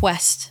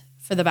request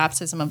for the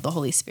baptism of the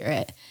Holy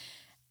Spirit.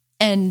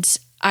 And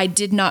I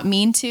did not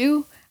mean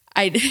to.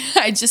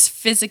 I just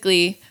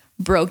physically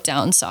broke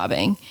down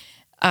sobbing.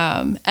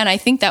 And I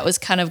think that was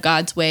kind of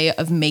God's way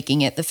of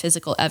making it the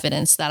physical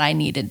evidence that I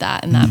needed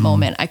that in that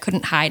moment. I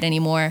couldn't hide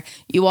anymore.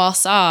 You all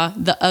saw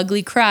the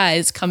ugly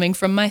cries coming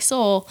from my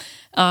soul.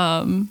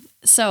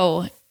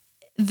 So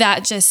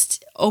that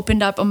just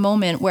opened up a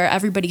moment where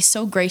everybody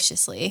so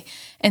graciously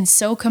and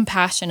so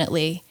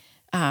compassionately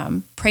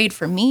prayed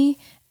for me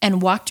and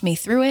walked me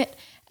through it.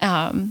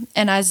 And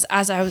as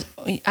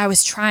I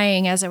was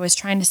trying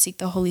to seek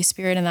the Holy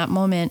Spirit in that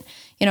moment,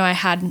 I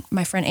had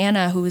my friend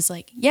Anna who was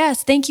like,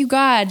 yes, thank you,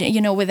 God,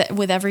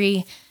 with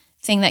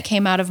everything that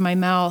came out of my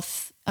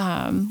mouth,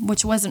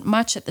 which wasn't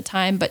much at the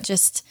time, but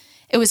just,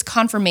 it was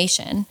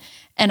confirmation.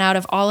 And out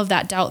of all of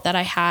that doubt that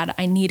I had,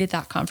 I needed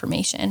that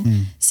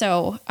confirmation.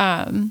 So,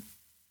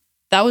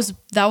 that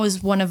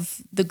was one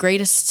of the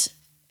greatest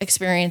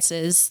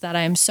experiences that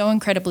I am so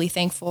incredibly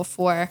thankful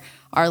for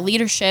our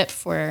leadership,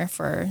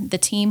 for the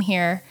team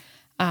here.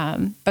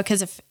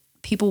 Because if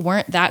people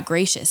weren't that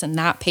gracious and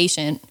that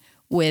patient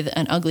with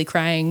an ugly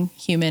crying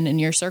human in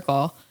your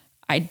circle,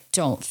 I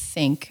don't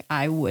think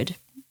I would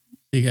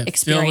You got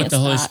filled with the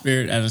Holy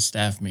Spirit at a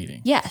staff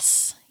meeting.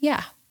 Yes.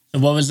 Yeah. So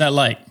what was that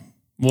like?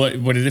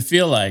 What did it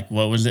feel like?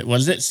 What was it?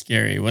 Was it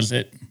scary? Was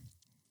it?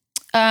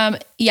 Yeah,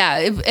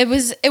 it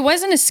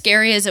wasn't as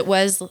scary as it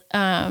was,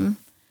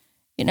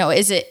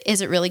 is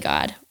it really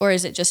God or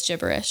is it just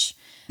gibberish?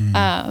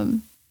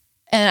 And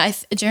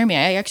Jeremy,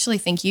 I actually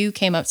think you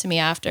came up to me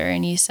after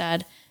and you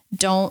said,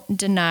 don't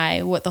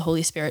deny what the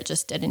Holy Spirit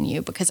just did in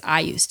you, because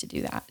I used to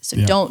do that. So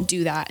don't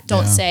do that.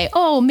 Don't say,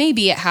 oh,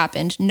 maybe it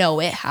happened.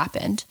 No, it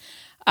happened.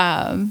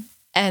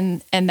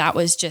 And that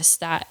was just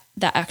that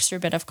extra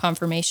bit of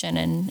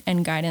confirmation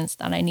and guidance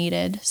that I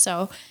needed.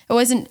 So it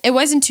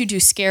wasn't too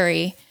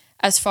scary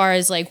as far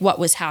as like what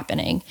was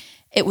happening.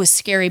 It was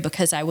scary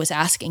because I was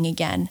asking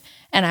again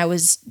and I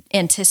was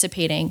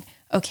anticipating,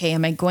 okay,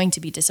 am I going to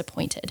be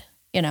disappointed?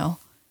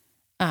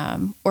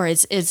 Or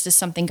is this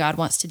something God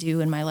wants to do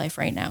in my life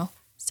right now?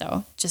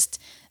 So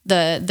just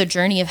the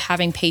journey of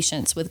having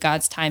patience with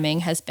God's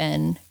timing has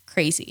been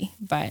crazy,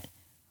 but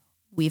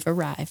we've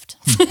arrived.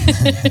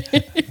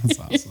 That's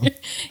awesome.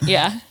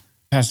 Yeah.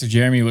 Pastor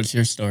Jeremy, what's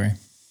your story?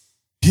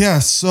 Yeah.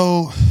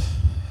 So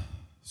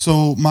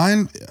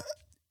mine,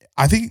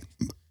 I think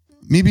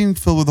me being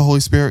filled with the Holy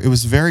Spirit, it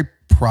was a very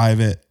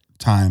private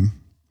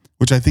time,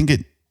 which I think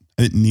it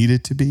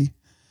needed to be.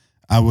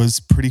 I was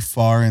pretty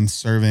far in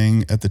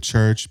serving at the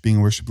church, being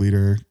a worship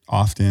leader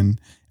often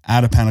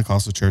at a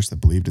Pentecostal church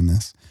that believed in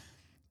this.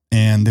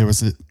 And there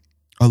was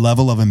a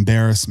level of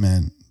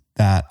embarrassment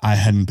that I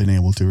hadn't been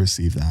able to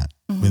receive that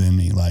within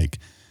me. Like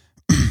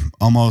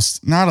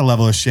almost not a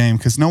level of shame,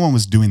 because no one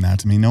was doing that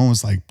to me. No one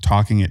was like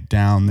talking it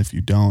down if you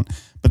don't.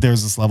 But there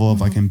was this level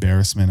of like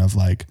embarrassment of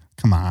like,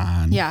 come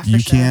on, Yeah, for you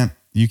sure.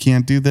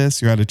 can't do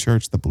this. You're at a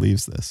church that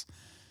believes this.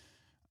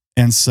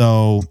 And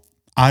so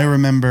I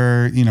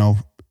remember,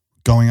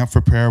 going up for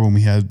prayer when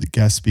we had the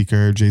guest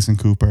speaker, Jason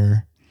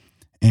Cooper,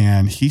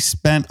 and he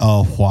spent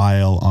a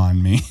while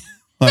on me.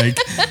 Like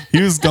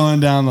he was going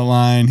down the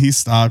line. He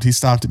stopped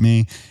at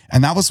me.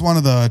 And that was one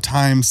of the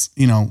times,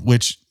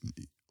 which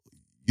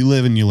you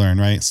live and you learn,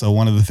 right? So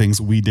one of the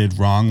things we did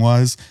wrong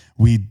was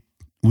we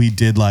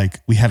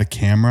had a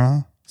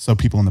camera so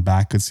people in the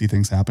back could see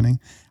things happening.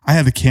 I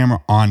had the camera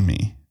on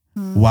me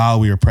while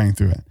we were praying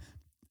through it.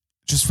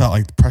 Just felt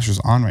like the pressure's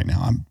on right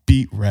now. I'm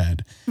beat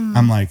red.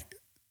 I'm like,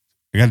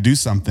 I got to do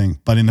something.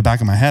 But in the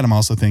back of my head, I'm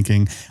also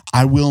thinking,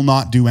 I will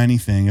not do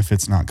anything if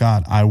it's not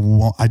God. I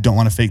don't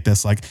want to fake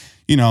this. Like,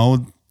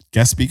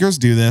 guest speakers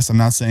do this. I'm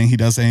not saying he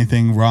does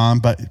anything wrong,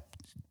 but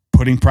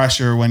putting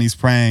pressure when he's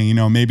praying,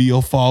 maybe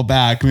you'll fall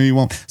back, maybe you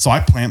won't. So I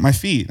plant my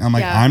feet. I'm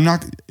like, Yeah.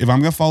 if I'm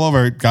going to fall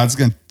over, God's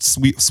going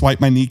to swipe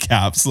my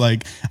kneecaps.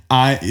 Like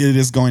it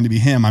is going to be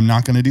him. I'm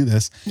not going to do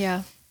this.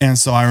 Yeah. And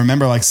so I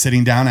remember like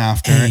sitting down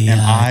after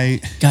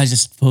God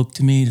just spoke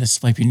to me to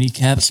swipe your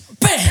kneecaps.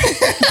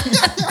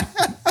 Bam!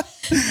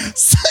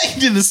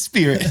 signed in the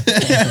spirit.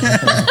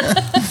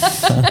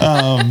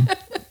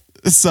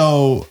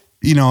 So,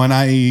 and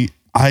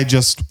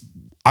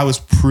I was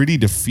pretty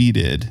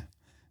defeated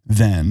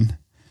then.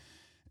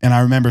 And I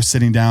remember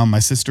sitting down, my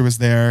sister was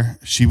there.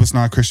 She was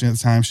not a Christian at the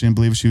time. She didn't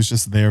believe it. She was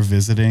just there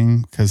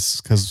visiting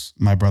because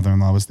my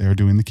brother-in-law was there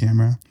doing the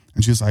camera.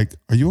 And she was like,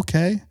 "Are you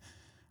okay?"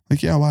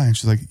 Like, "Yeah, why?" And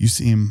she's like, "You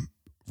seem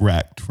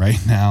wrecked right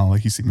now.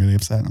 Like you seem really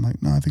upset." And I'm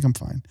like, "No, I think I'm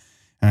fine."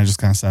 And I just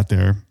kind of sat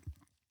there.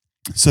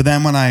 So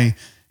then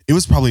it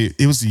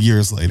was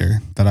years later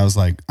that I was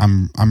like,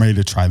 I'm ready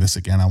to try this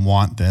again. I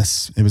want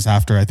this. It was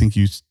after I think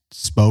you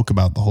spoke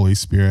about the Holy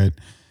Spirit.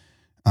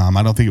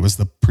 I don't think it was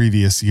the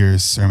previous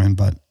year's sermon,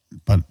 but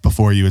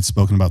before you had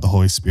spoken about the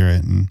Holy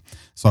Spirit. And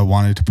so I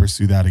wanted to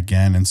pursue that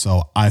again. And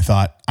so I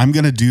thought, I'm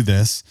going to do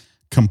this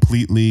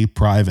completely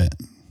private.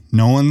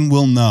 No one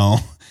will know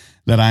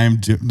that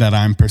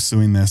I'm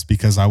pursuing this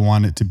because I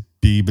want it to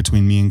be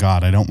between me and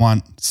God. I don't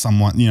want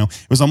someone, it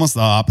was almost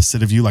the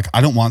opposite of you. Like,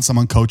 I don't want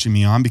someone coaching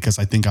me on because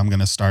I think I'm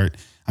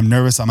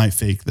nervous I might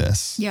fake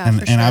this. Yeah, And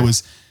for sure. I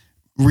was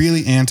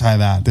really anti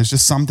that. There's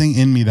just something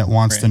in me that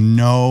wants to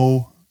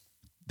know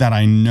that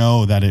I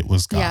know that it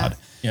was God.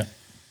 Yeah.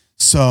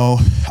 So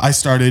I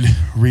started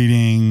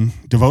reading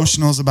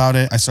devotionals about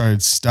it. I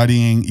started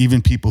studying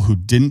even people who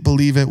didn't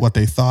believe it, what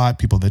they thought,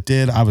 people that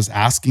did. I was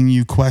asking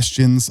you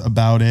questions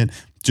about it,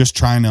 just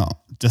trying to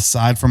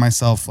decide for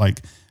myself,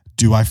 like,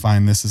 do I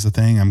find this is a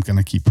thing? I'm going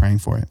to keep praying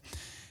for it.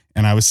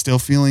 And I was still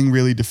feeling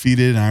really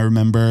defeated. And I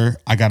remember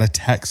I got a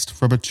text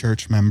from a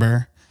church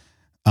member.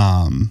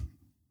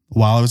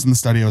 While I was in the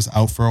study, I was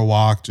out for a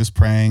walk, just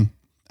praying.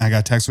 I got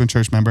a text from a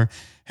church member.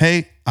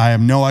 "Hey, I have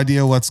no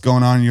idea what's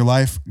going on in your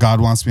life. God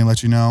wants me to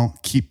let you know.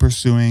 Keep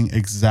pursuing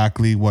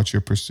exactly what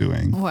you're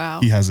pursuing. Wow.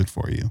 He has it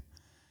for you."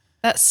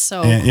 That's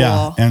so And, cool.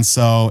 yeah.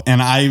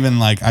 And I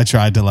even I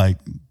tried to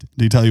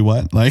did he tell you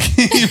what? Like,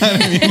 you know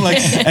what I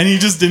mean? And he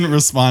just didn't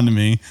respond to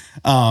me.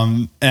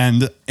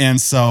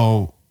 And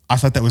so I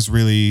thought that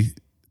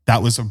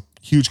was a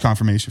huge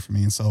confirmation for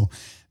me. And so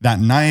that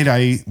night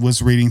I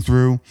was reading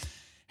through,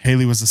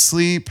 Haley was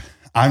asleep.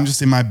 I'm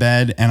just in my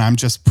bed and I'm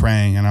just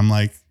praying. And I'm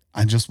like,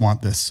 I just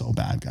want this so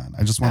bad, God.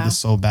 I just want this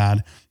so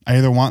bad. I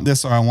either want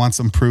this or I want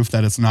some proof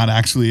that it's not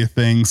actually a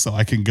thing so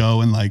I can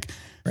go and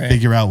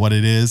figure out what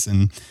it is.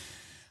 And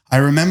I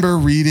remember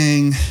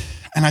reading,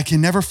 and I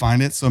can never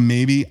find it. So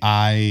maybe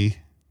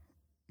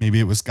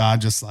it was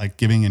God just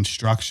giving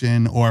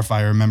instruction, or if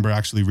I remember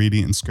actually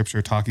reading it in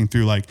scripture, talking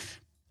through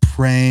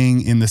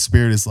praying in the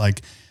spirit is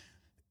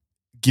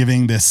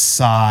giving this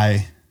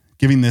sigh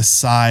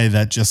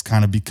that just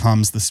kind of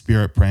becomes the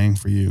spirit praying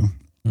for you.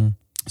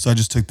 So I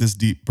just took this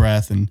deep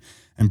breath and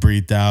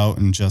breathed out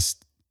and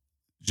just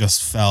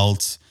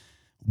felt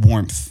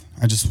warmth.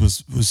 I just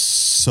was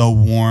so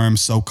warm,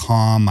 so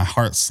calm. My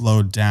heart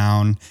slowed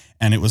down,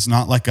 and it was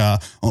not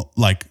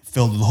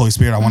filled with the Holy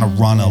Spirit. I want to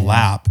run a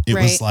lap. It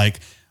was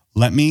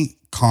let me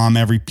calm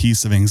every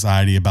piece of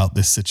anxiety about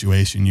this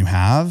situation you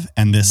have.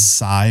 And this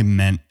sigh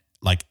meant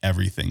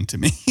everything to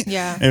me.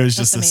 Yeah. It was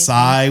just a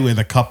sigh with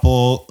a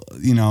couple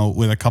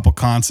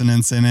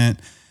consonants in it.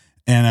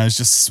 And I was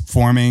just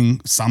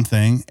forming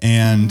something,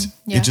 and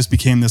it just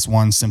became this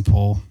one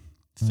simple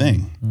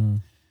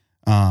thing.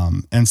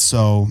 And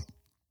so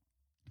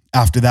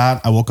after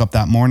that, I woke up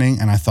that morning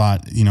and I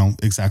thought,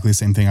 exactly the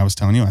same thing I was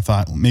telling you. I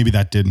thought, well, maybe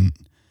that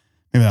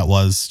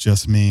was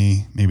just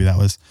me. Maybe that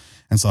was.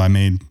 And so I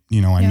made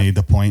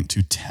the point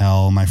to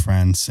tell my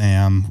friend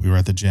Sam, we were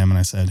at the gym and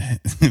I said, hey,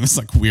 it was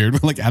like weird.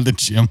 We're like at the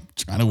gym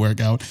trying to work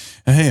out.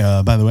 Hey,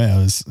 by the way, I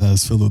was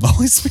filled with the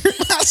Holy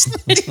Spirit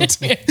last night.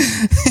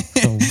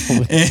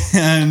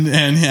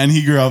 and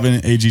he grew up in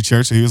an AG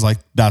church. So he was like,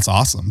 that's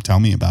awesome. Tell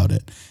me about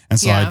it. And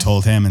so I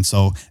told him. And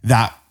so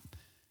that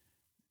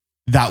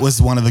was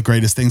one of the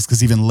greatest things.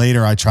 Cause even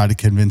later I tried to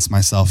convince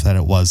myself that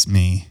it was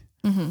me.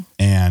 Mm-hmm.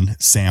 And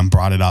Sam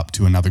brought it up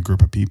to another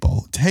group of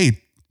people.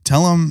 Hey,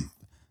 tell them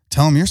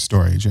your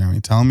story,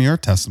 Jeremy. Tell them your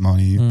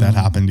testimony that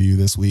happened to you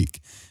this week.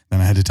 Then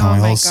I had to tell my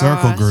whole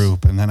circle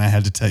group. And then I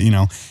had to tell,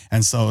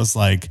 and so it was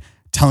like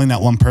telling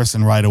that one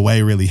person right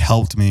away really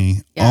helped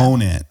me own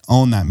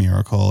that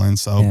miracle. And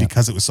so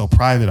because it was so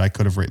private, I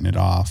could have written it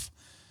off.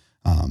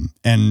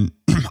 And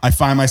I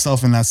find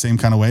myself in that same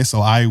kind of way.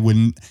 So I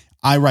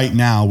right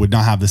now would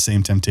not have the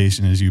same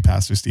temptation as you,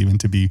 Pastor Stephen,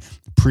 to be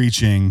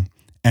preaching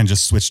and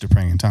just switch to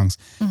praying in tongues.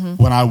 Mm-hmm.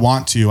 When I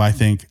want to, I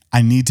think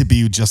I need to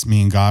be just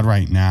me and God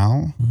right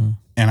now. Mm-hmm.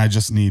 And I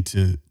just need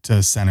to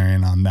center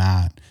in on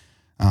that.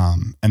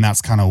 And that's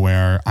kind of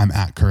where I'm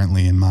at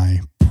currently in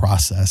my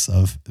process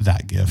of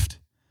that gift.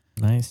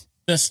 Nice.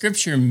 The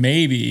scripture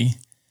may be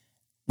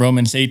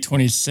Romans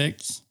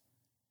 8:26.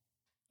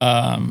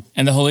 And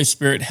the Holy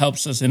Spirit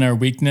helps us in our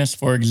weakness.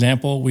 For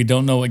example, we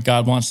don't know what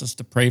God wants us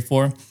to pray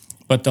for,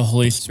 but the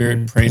Holy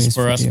Spirit prays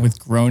for us with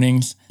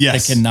groanings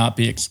that cannot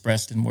be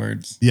expressed in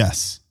words.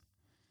 Yes.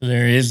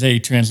 There is a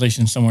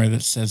translation somewhere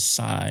that says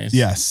sighs.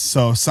 Yes.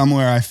 So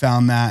somewhere I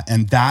found that,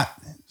 and that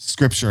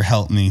scripture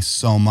helped me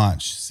so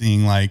much,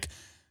 seeing like,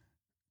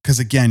 because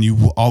again,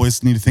 you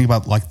always need to think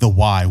about like the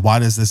why. Why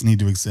does this need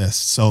to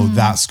exist? So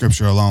that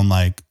scripture alone,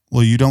 like,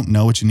 well, you don't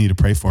know what you need to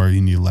pray for.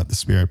 You need to let the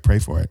Spirit pray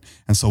for it.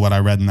 And so what I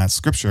read in that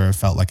scripture, it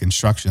felt like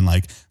instruction,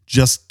 like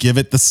just give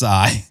it the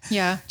sigh.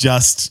 Yeah.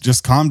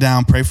 Just calm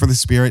down, pray for the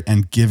Spirit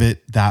and give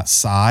it that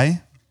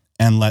sigh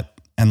and let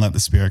the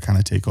Spirit kind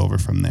of take over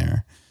from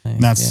there.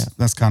 Nice. And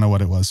that's kind of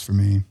what it was for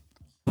me.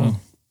 Wow.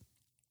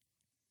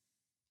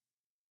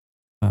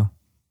 Well,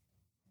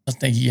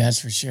 thank you guys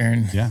for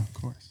sharing. Yeah, of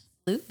course.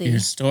 Absolutely. Your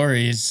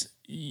stories.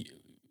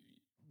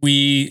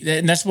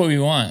 And that's what we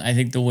want. I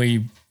think the way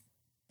you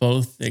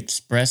both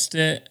expressed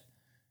it,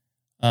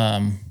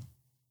 no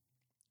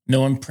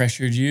one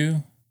pressured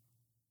you.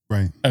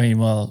 Right. I mean,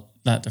 well,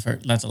 not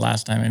the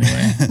last time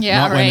anyway.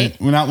 Yeah,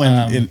 not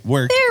when it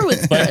worked. There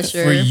was But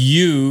pressure. for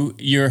you,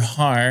 your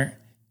heart,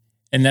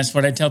 and that's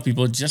what I tell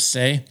people, just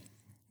say,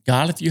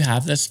 God, if you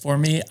have this for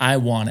me, I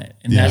want it.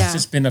 And that's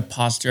just been a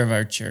posture of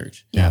our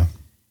church. Yeah.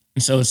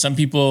 And so some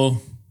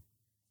people,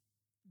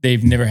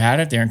 they've never had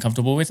it. They're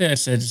uncomfortable with it. I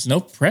said, it's no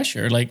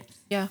pressure. Like,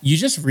 you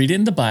just read it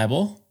in the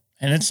Bible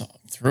and it's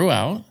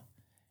throughout.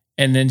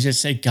 And then just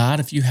say, God,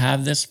 if you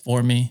have this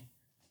for me,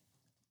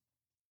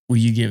 will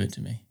you give it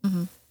to me?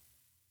 Mm-hmm.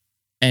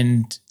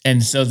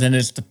 And so then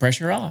it's the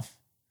pressure off.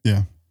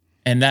 Yeah.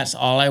 And that's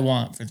all I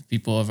want for the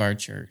people of our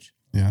church.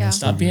 Yeah.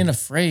 Stop being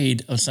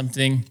afraid of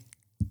something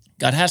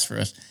God has for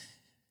us.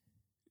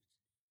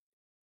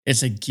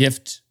 It's a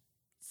gift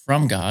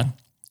from God.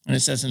 And it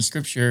says in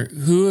scripture,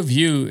 who of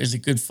you is a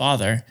good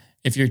father?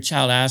 If your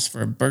child asks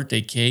for a birthday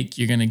cake,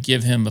 you're going to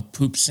give him a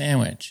poop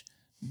sandwich.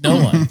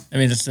 No one. I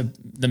mean, that's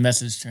the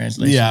Message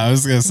translation. Yeah, I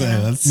was going to say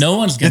that's no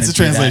one's going to do that. It's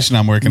a translation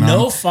I'm working on.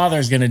 No father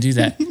is going to do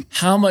that.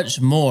 How much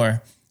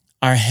more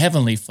our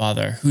heavenly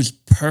Father, who's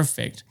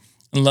perfect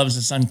and loves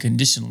us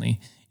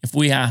unconditionally, if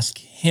we ask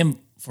him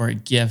for a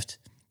gift,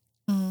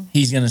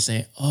 he's going to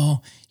say,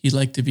 oh, you'd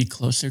like to be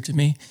closer to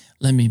me?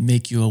 Let me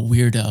make you a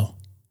weirdo.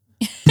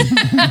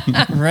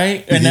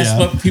 Right? And that's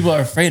what people are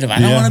afraid of. I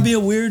don't want to be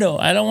a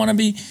weirdo. How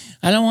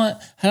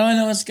do I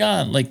know it's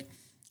God? Like,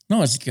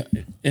 no,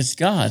 it's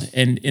God.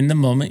 And in the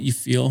moment you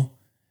feel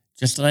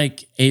just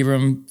like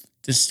Abram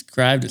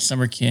described at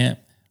summer camp,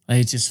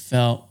 like it just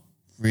felt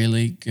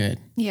really good.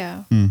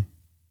 Yeah.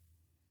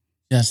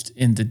 Just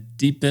in the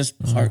deepest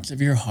parts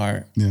of your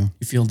heart, you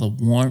feel the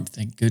warmth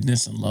and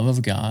goodness and love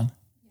of God.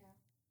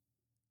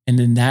 And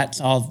then that's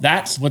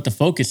what the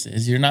focus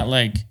is. You're not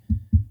like,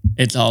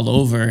 it's all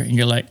over and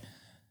you're like,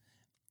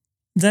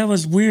 that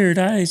was weird.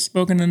 I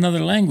spoke in another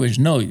language.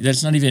 No,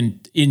 that's not even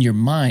in your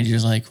mind. You're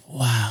just like,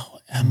 wow,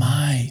 am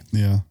I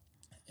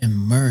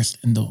immersed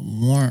in the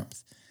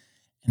warmth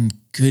and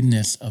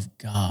goodness of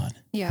God?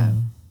 Yeah.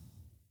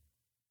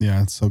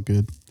 Yeah, it's so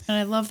good. And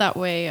I love that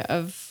way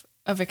of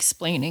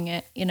explaining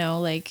it,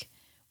 like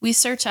we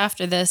search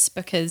after this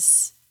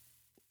because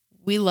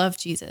we love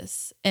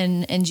Jesus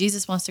and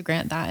Jesus wants to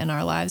grant that in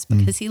our lives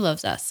because he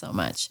loves us so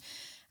much.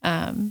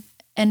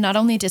 And not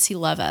only does he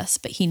love us,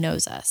 but he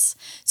knows us.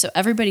 So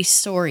everybody's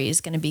story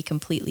is going to be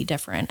completely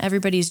different.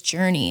 Everybody's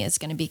journey is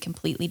going to be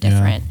completely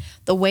different.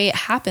 The way it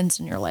happens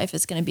in your life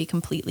is going to be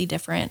completely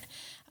different.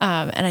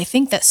 And I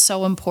think that's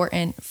so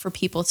important for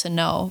people to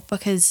know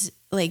because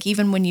like,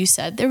 even when you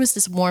said there was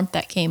this warmth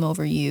that came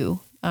over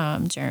you,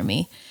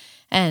 Jeremy,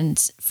 and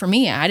for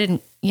me, I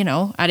didn't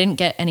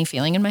get any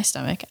feeling in my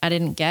stomach. I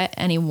didn't get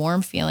any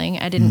warm feeling.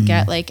 I didn't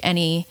get like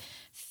any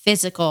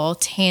physical,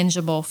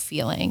 tangible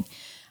feeling.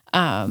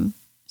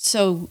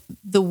 So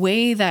the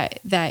way that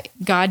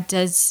God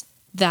does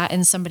that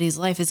in somebody's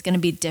life is going to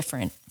be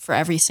different for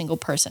every single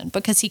person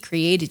because he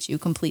created you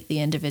completely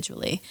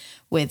individually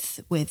with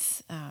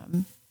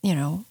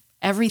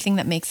everything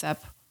that makes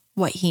up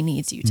what he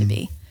needs you to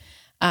be.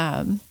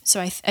 So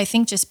I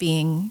think just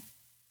being,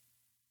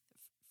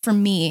 for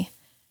me,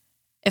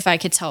 if I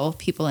could tell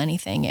people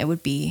anything, it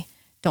would be,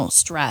 don't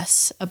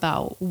stress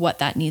about what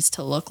that needs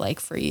to look like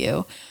for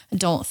you.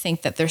 Don't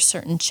think that there's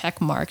certain check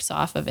marks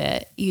off of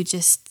it. You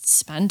just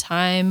spend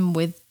time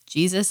with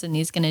Jesus and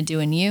he's going to do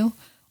in you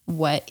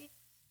what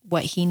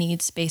he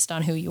needs based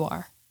on who you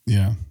are.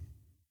 Yeah.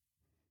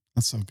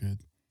 That's so good.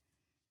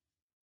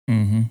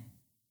 Mm-hmm.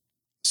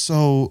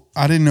 So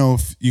I didn't know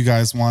if you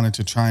guys wanted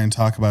to try and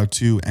talk about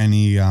too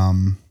any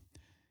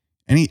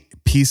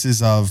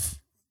pieces of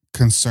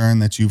concern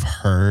that you've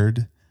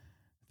heard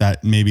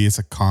that maybe it's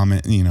a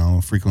common,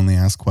 frequently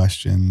asked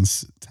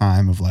questions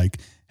time of like,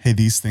 hey,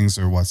 these things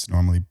are what's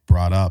normally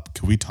brought up.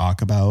 Could we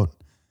talk about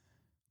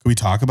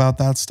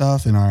that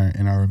stuff in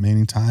our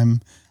remaining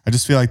time? I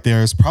just feel like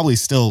there's probably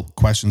still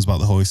questions about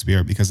the Holy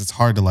Spirit because it's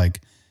hard to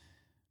like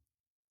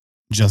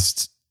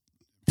just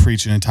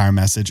preach an entire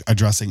message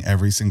addressing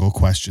every single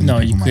question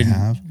that people might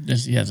have.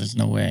 There's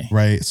no way.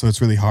 Right. So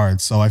it's really hard.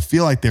 So I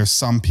feel like there's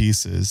some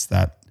pieces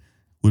that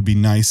would be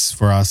nice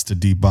for us to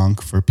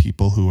debunk for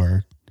people who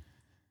are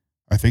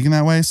thinking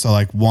that way. So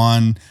like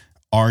one,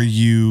 are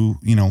you,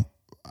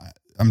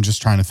 I'm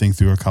just trying to think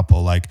through a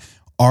couple, like,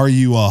 are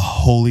you a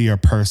holier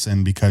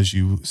person because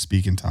you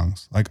speak in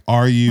tongues? Like,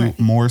 are you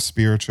more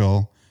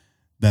spiritual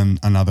than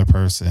another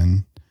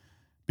person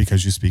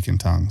because you speak in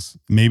tongues?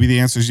 Maybe the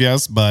answer is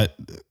yes, but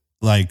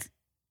like,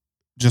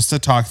 just to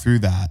talk through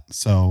that.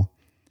 So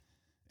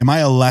am I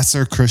a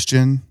lesser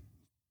Christian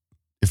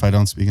if I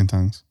don't speak in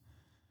tongues?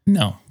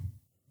 No.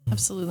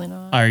 Absolutely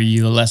not. Are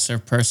you a lesser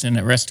person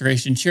at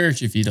Restoration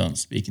Church if you don't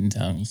speak in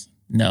tongues?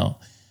 No.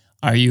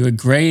 Are you a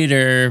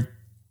greater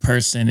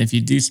person if you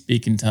do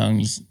speak in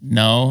tongues?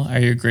 No. Are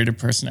you a greater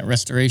person at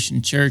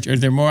Restoration Church? Are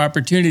there more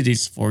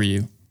opportunities for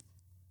you?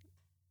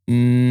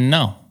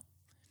 No.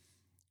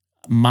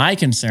 My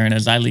concern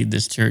as I lead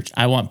this church,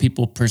 I want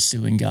people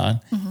pursuing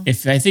God. Mm-hmm.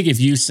 If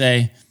you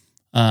say,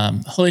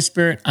 Holy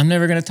Spirit, I'm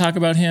never going to talk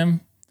about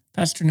him,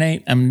 Pastor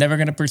Nate, I'm never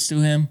going to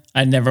pursue him,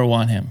 I never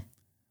want him.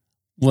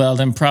 Well,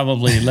 then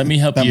probably let me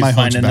help you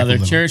find another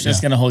church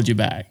that's going to hold you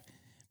back.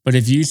 But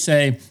if you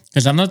say,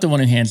 because I'm not the one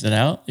who hands it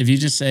out, if you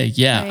just say,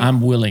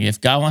 I'm willing.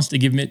 If God wants to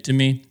give it to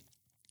me,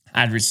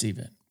 I'd receive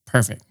it.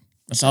 Perfect.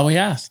 That's all we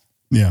ask.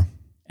 Yeah.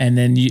 And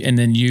then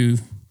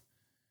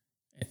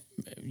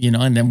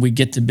we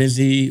get to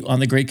busy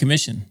on the Great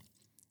Commission,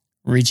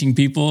 reaching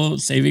people,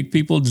 saving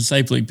people,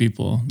 discipling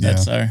people.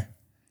 That's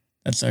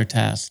our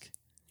task.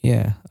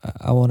 Yeah,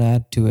 I want to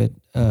add to it.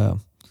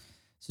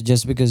 So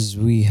just because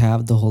we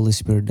have the Holy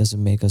Spirit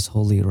doesn't make us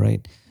holy,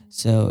 right?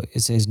 So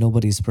it says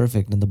nobody's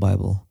perfect in the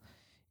Bible.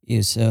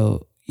 Yeah,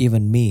 so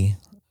even me,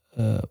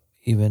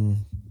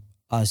 even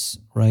us,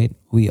 right?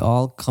 We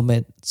all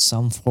commit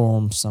some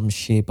form, some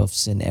shape of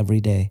sin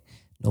every day.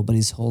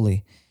 Nobody's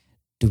holy.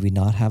 Do we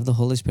not have the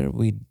Holy Spirit?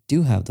 We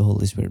do have the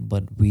Holy Spirit,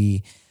 but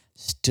we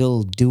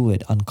still do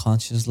it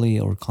unconsciously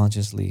or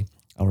consciously.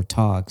 Our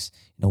talks,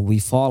 we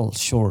fall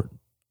short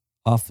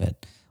of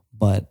it,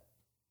 but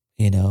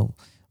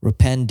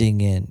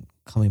repenting and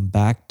coming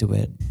back to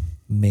it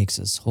makes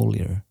us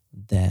holier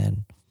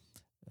than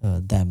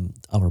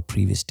our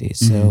previous days.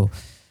 Mm-hmm.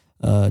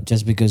 So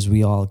just because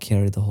we all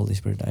carry the Holy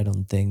Spirit, I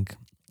don't think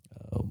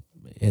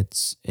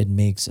it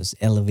makes us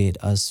elevate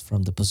us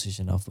from the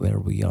position of where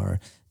we are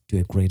to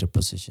a greater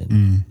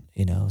position.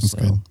 That's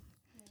so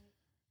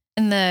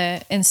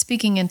good. And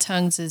speaking in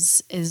tongues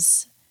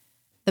is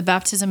the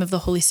baptism of the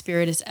Holy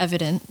Spirit is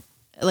evident,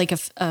 like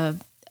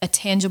a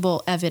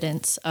tangible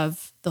evidence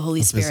of the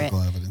Holy Spirit.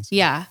 Physical evidence.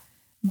 Yeah.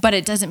 But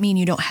it doesn't mean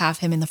you don't have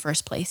him in the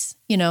first place,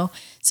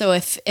 So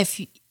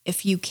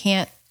if you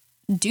can't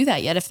do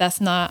that yet, if that's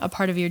not a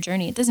part of your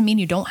journey, it doesn't mean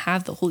you don't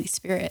have the Holy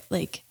Spirit.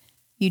 Like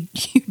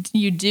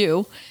you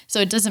do. So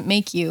it doesn't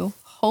make you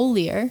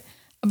holier,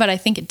 but I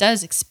think it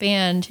does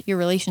expand your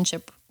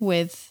relationship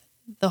with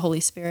the Holy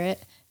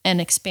Spirit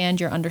and expand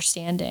your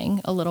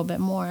understanding a little bit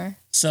more.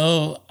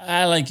 So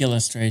I like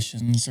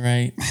illustrations,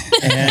 right?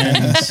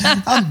 And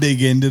I'm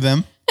big into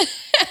them.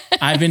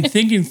 I've been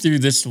thinking through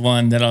this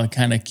one that I'll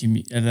kind of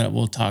that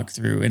we'll talk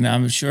through, and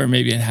I'm sure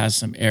maybe it has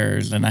some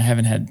errors, and I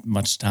haven't had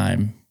much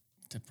time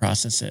to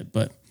process it.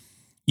 But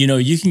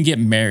you can get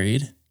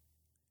married,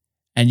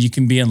 and you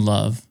can be in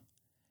love,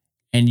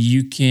 and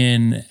you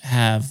can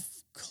have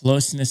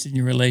closeness in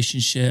your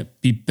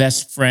relationship, be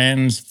best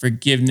friends,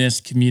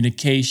 forgiveness,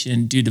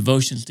 communication, do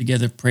devotions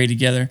together, pray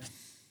together,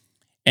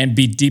 and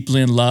be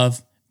deeply in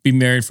love, be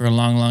married for a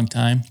long, long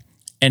time,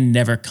 and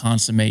never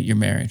consummate your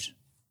marriage.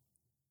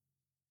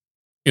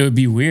 It would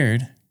be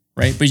weird,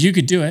 right? But you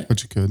could do it.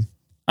 But you could.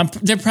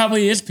 There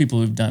probably is people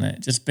who've done it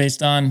just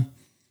based on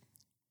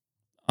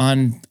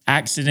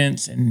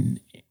accidents and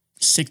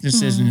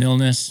sicknesses and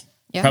illness.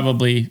 Yeah.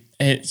 Probably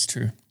it's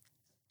true.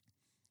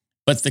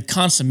 But the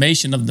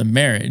consummation of the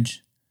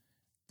marriage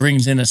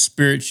brings in a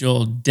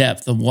spiritual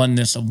depth, the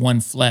oneness of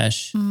one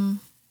flesh, and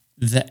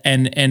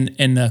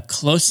the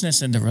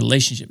closeness in the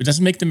relationship. It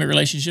doesn't make the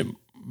relationship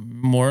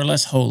more or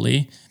less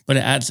holy, but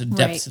it adds a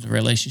depth to the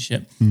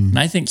relationship. And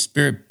I think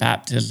spirit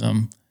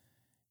baptism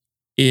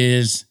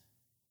is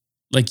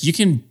like you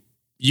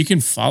can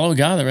follow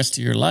God the rest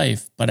of your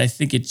life, but I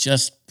think it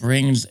just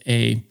brings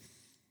a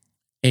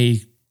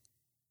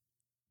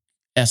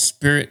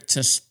spirit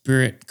to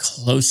spirit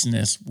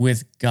closeness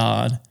with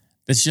God.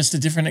 That's just a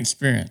different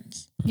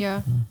experience.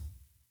 Yeah.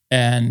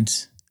 And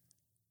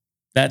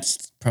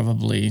that's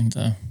probably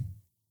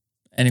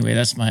anyway,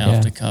 that's my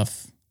off the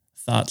cuff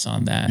thoughts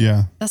on that.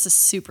 Yeah. That's a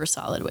super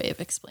solid way of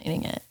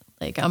explaining it.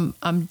 Like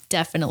I'm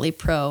definitely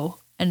pro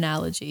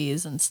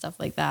analogies and stuff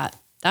like that.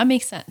 That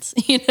makes sense,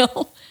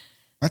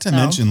 Not to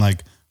mention,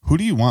 like, who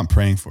do you want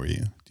praying for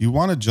you? Do you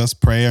want to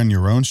just pray on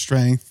your own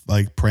strength,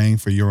 like praying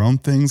for your own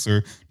things,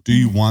 or do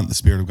you want the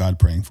Spirit of God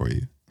praying for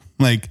you?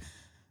 Like,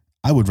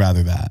 I would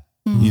rather that.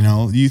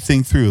 You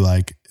think through,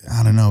 like,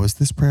 I don't know, is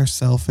this prayer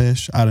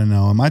selfish? I don't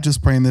know. Am I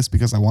just praying this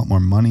because I want more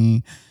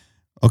money?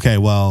 Okay,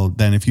 well,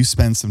 then if you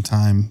spend some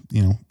time,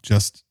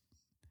 just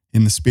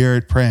in the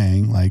Spirit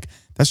praying, like,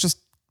 that's just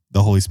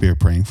the Holy Spirit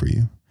praying for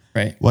you.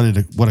 Right.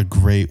 What a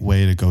great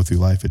way to go through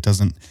life. It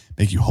doesn't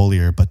make you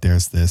holier, but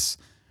there's this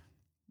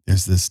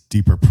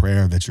deeper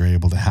prayer that you're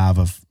able to have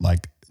of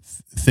like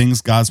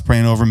things God's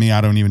praying over me I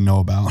don't even know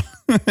about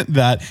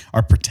that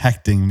are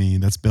protecting me,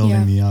 that's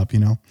building me up,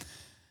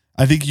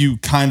 I think you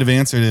kind of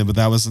answered it, but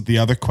that was the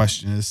other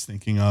question, is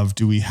thinking of,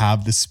 do we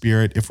have the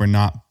Spirit if we're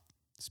not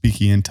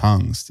speaking in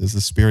tongues? Does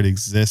the Spirit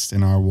exist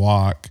in our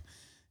walk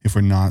if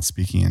we're not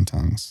speaking in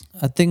tongues?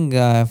 I think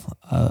I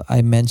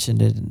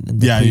mentioned it in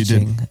the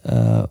preaching. You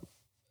did.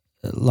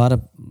 A lot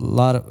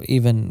of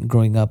even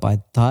growing up, I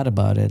thought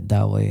about it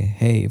that way.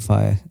 Hey, if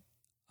I'll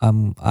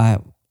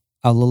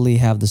only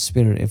have the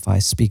Spirit if I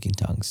speak in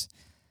tongues,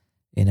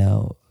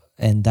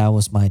 and that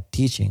was my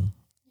teaching,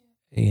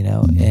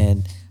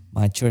 and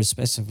my church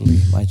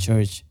specifically,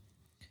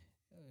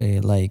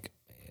 like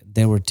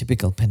they were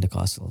typical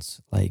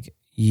Pentecostals. Like,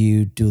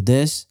 you do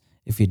this.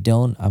 If you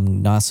don't,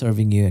 I'm not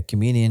serving you a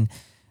communion.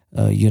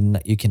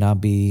 You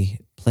cannot be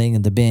playing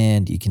in the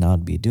band. You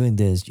cannot be doing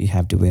this. You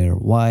have to wear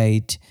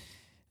white.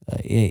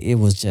 It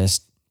was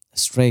just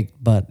strict.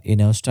 But,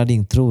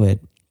 studying through it,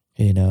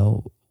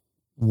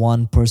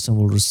 one person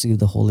will receive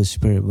the Holy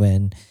Spirit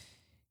when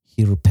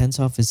he repents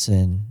of his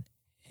sin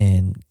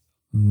and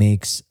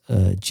makes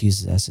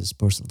Jesus as his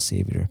personal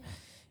Savior.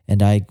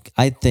 And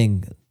I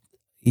think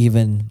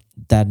even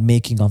that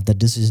making of the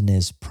decision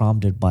is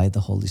prompted by the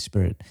Holy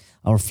Spirit.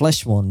 Our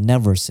flesh will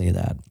never say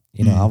that.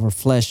 Our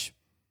flesh,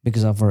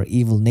 because of our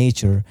evil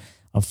nature,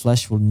 our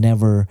flesh will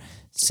never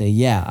say,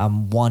 yeah, I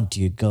want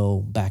you to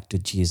go back to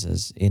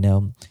Jesus.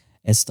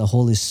 It's the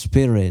Holy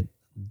Spirit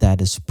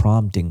that is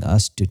prompting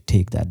us to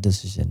take that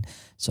decision.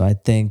 So I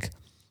think,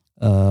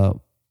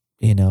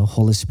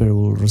 Holy Spirit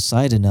will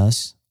reside in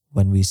us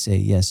when we say,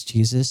 yes,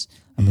 Jesus,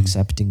 I'm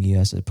accepting you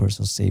as a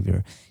personal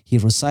Savior. He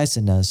resides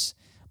in us.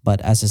 But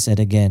as I said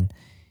again,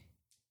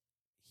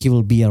 he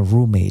will be a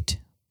roommate.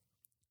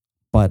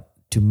 But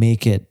to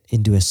make it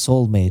into a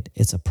soulmate,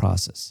 it's a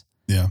process.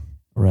 Yeah.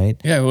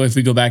 Right? Yeah, well, if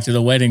we go back to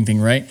the wedding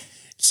thing, right?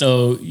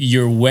 So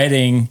your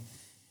wedding,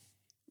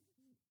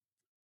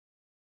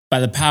 by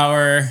the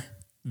power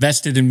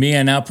vested in me,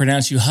 I now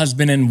pronounce you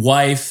husband and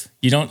wife.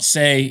 You don't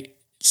say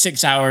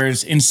 6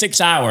 hours, in 6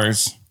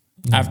 hours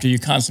after you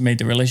consummate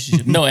the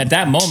relationship. No, at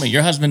that moment,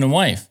 you're husband and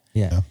wife.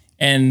 Yeah.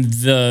 And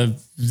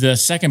the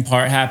second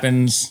part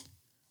happens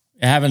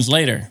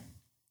later.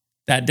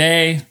 That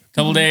day,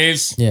 couple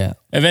days. Yeah.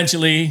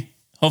 Eventually,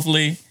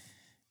 hopefully,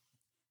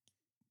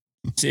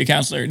 see a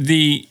counselor.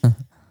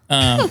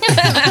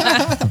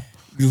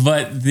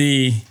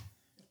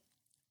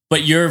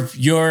 But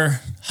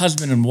your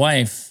husband and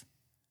wife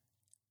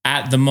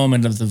at the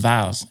moment of the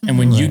vows. And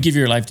when you give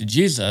your life to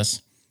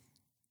Jesus,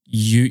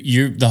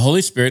 you the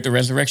Holy Spirit, the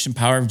resurrection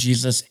power of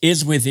Jesus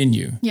is within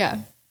you. Yeah.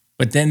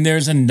 But then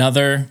there's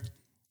another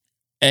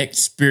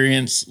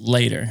experience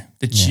later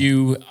that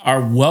you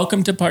are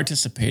welcome to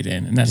participate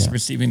in, and that's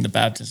receiving the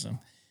baptism.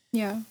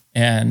 Yeah.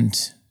 And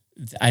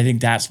I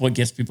think that's what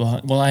gets people,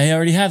 well, I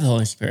already have the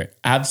Holy Spirit.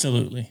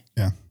 Absolutely.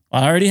 Yeah.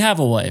 Well, I already have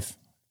a wife.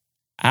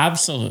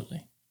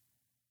 Absolutely.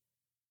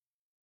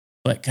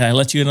 But can I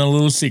let you in a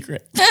little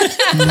secret? Sure,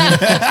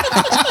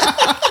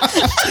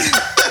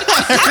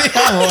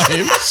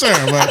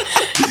 but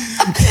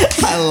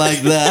I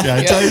like that.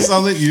 I tell you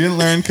something you didn't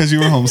learn because you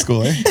were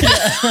homeschooler.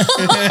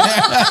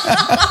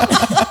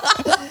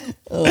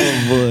 Oh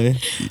boy.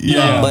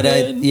 Yeah. But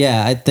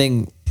I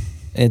think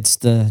it's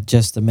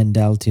just the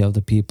mentality of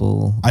the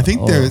people. I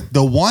think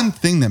the one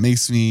thing that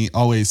makes me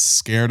always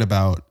scared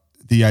about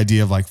the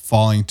idea of like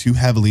falling too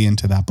heavily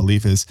into that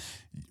belief is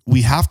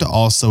we have to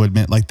also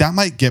admit, like, that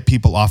might get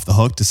people off the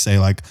hook to say,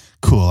 like,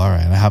 cool, all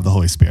right, I have the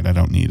Holy Spirit, I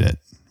don't need it,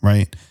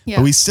 right? Yeah.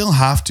 But we still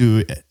have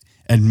to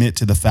admit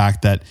to the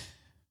fact that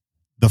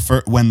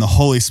when the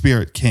Holy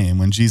Spirit came,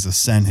 when Jesus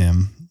sent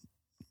him,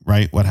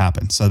 right? What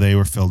happened? So they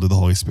were filled with the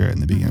Holy Spirit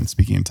and they began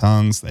speaking in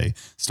tongues. They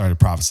started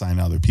prophesying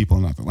to other people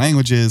in other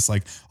languages.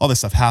 Like all this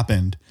stuff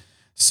happened.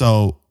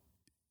 So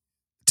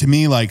to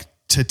me, like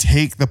to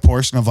take the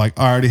portion of like,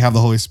 I already have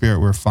the Holy Spirit,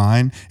 we're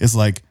fine, is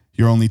like,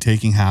 you're only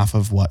taking half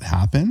of what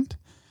happened.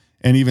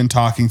 And even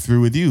talking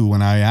through with you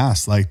when I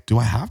asked, like, do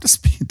I have to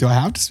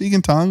speak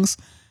in tongues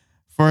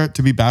for it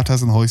to be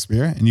baptized in the Holy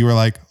Spirit? And you were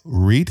like,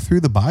 read through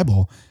the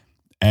Bible.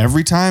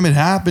 Every time it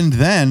happened,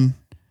 then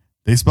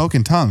they spoke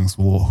in tongues.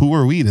 Well, who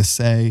are we to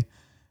say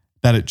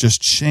that it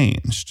just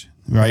changed,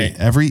 right?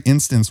 Every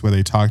instance where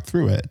they talked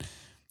through it.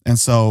 And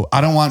so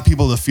I don't want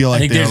people to feel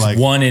like they're like,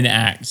 one in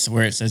Acts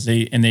where it says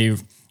they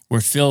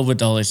were filled with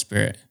the Holy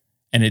Spirit,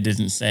 and it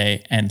didn't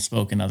say and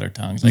spoke in other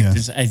tongues. Like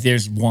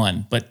there's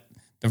one, but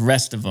the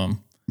rest of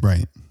them,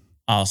 right?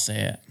 I'll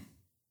say it.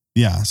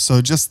 Yeah.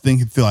 So just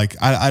feel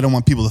like I don't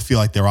want people to feel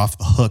like they're off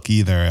the hook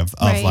either of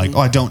like, oh,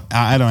 I don't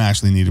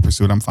actually need to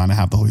pursue it. I'm fine to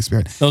have the Holy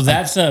Spirit. So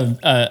that's an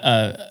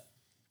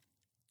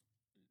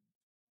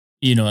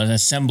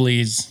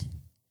assembly's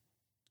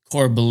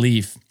core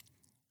belief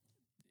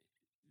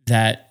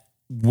that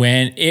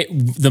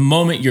the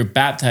moment you're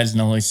baptized in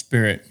the Holy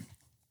Spirit,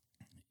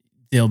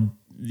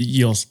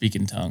 you'll speak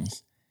in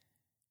tongues.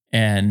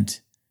 And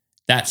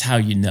that's how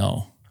you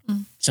know.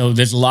 So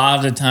there's a lot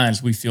of the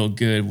times we feel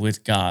good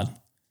with God,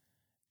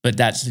 but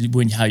that's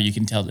how you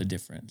can tell the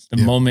difference. The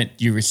moment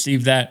you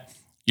receive that,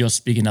 you'll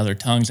speak in other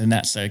tongues, and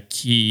that's a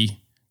key.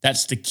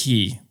 That's the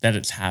key that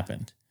it's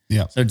happened.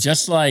 Yeah. So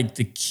just like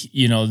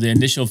the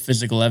initial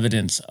physical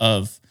evidence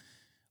of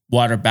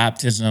water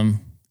baptism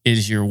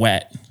is you're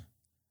wet.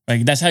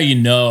 Like that's how you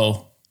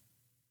know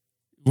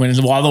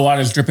while the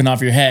water is dripping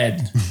off your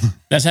head.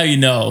 That's how you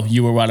know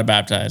you were water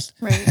baptized.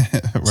 Right.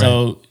 Right.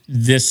 So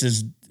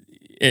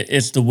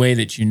it's the way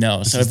that you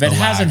know. So if it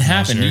hasn't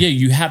happened,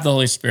 you have the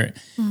Holy Spirit.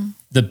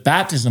 The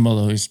baptism of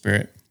the Holy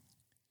Spirit,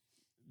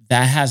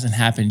 that hasn't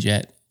happened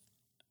yet.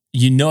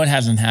 You know it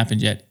hasn't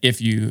happened yet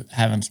if you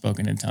haven't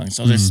spoken in tongues.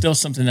 So there's still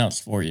something else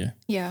for you.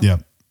 Yeah.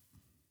 Yep.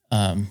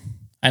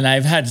 And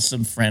I've had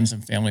some friends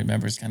and family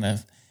members kind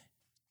of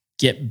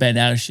get bent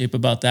out of shape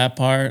about that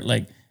part,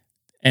 like,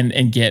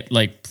 and get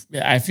like,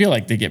 I feel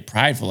like they get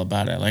prideful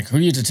about it. Like, who are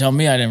you to tell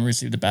me I didn't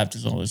receive the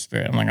baptism of the Holy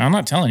Spirit? I'm like, I'm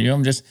not telling you.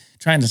 I'm just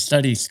trying to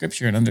study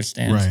Scripture and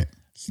understand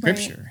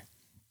Scripture.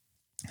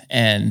 Right.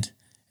 And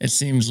it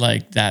seems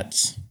like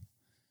that's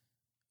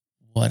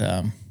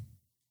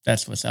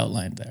what's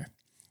outlined there.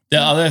 The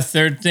other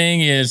third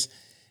thing is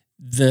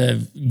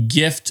the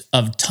gift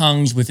of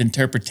tongues with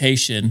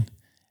interpretation.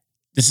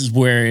 This is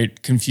where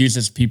it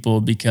confuses people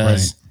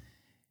because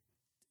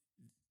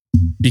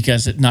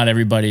not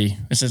everybody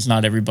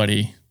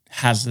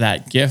has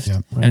that gift.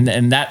 Yep, right.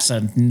 And that's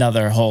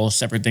another whole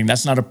separate thing.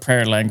 That's not a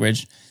prayer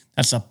language.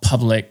 That's a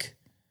public.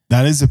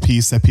 That is a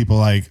piece that people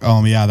like,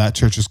 oh yeah, that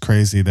church is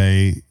crazy.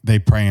 They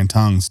pray in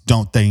tongues.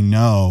 Don't they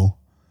know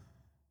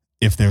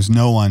if there's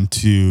no one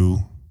to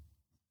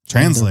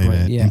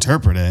translate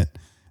interpret it,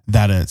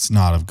 that it's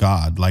not of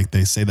God? Like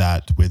they say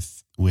that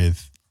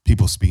with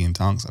people speaking in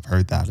tongues. I've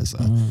heard that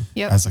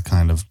as a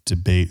kind of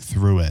debate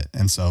through it.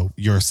 And so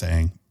you're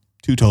saying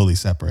two totally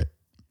separate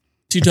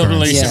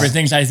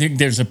things. I think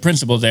there's a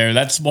principle there.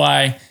 That's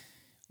why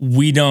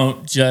we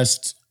don't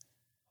just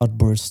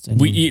outburst.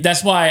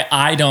 That's why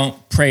I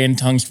don't pray in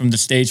tongues from the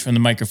stage, from the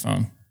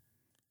microphone.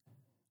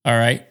 All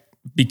right.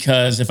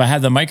 Because if I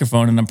have the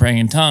microphone and I'm praying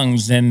in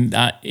tongues, then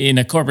in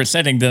a corporate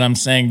setting, then I'm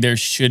saying there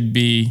should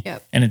be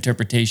an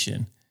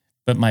interpretation.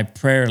 But my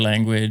prayer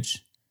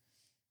language,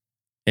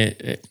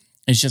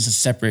 it's just a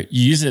separate,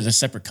 you use it as a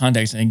separate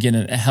context. And again,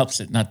 it helps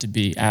it not to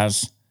be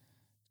as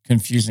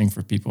confusing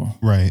for people.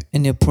 Right.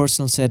 In your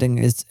personal setting,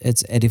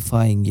 it's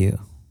edifying you.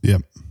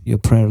 Yep. Your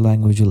prayer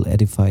language will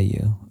edify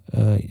you.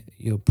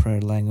 Your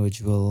prayer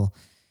language will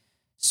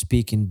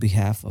speak in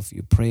behalf of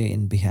you, pray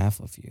in behalf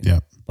of you.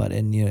 Yep. But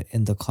in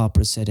the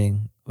corporate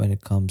setting, when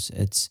it comes,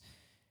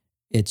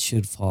 it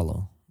should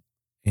follow,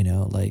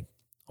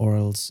 or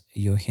else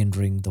you're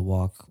hindering the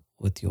walk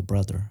with your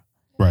brother.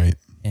 Right.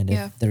 And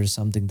if there's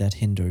something that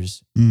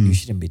hinders, you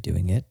shouldn't be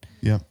doing it.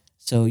 Yep.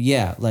 So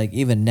like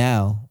even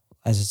now,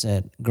 as I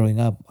said, growing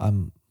up,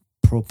 I'm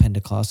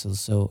pro-Pentecostal.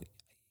 So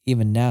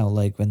even now,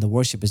 like when the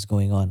worship is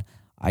going on,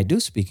 I do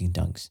speak in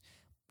tongues.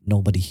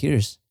 Nobody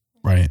hears.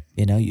 Right.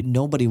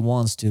 Nobody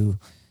wants to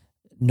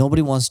know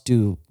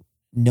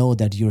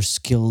that you're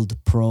skilled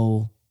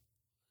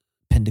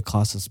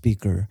Pentecostal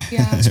speaker,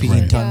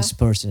 speaking tongues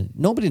person.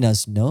 Nobody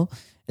does know.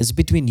 It's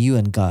between you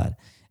and God.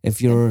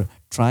 If you're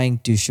trying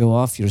to show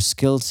off your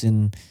skills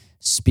in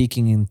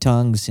speaking in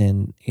tongues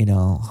and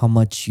how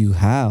much you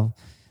have,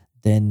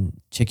 then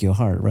check your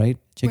heart, right?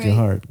 Check your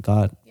heart.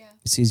 God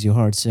sees your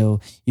heart. So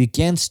you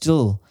can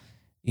still,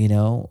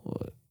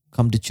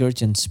 come to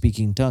church and speak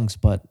in tongues,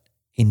 but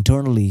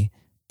internally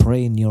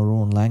pray in your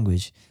own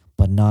language,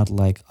 but not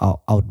like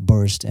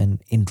outburst and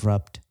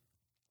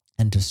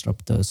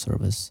disrupt the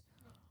service.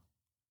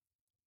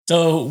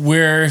 So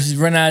we're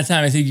running out of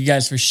time. I thank you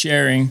guys for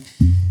sharing.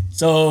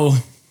 So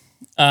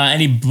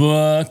any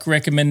book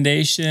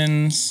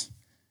recommendations?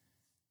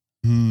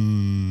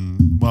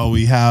 Well,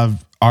 we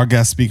have our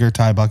guest speaker,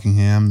 Ty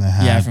Buckingham, that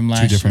had from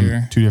last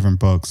year. two different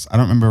books. I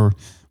don't remember.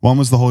 One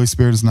was The Holy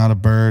Spirit is Not a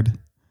Bird,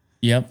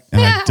 Yep.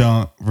 and I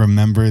don't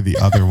remember the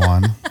other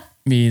one.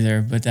 Me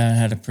either, but that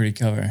had a pretty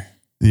cover.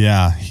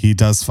 Yeah, he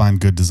does find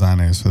good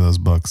designers for those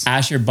books.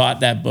 Asher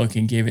bought that book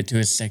and gave it to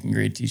his second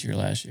grade teacher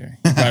last year.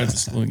 He brought it to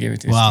school and gave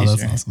it to his Wow, teacher.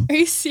 that's awesome. Are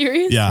you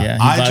serious? Yeah, Yeah,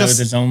 he bought it with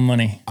his own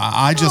money.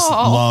 I just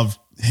love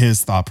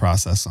his thought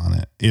process on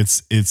it.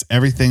 It's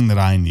everything that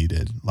I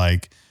needed.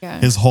 Like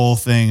his whole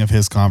thing of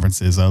his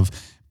conferences of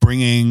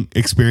bringing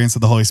experience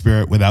of the Holy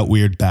Spirit without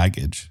weird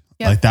baggage.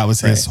 Yep. Like that was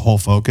his whole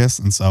focus.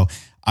 And so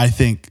I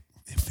think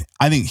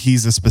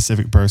he's a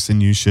specific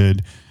person you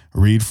should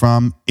read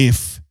from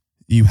if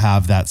you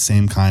have that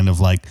same kind of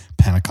like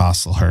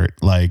Pentecostal hurt.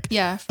 Like,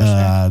 Yeah, for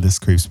sure. This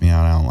creeps me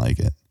out. I don't like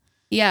it.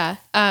 Yeah.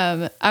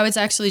 I was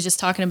actually just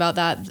talking about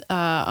that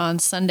on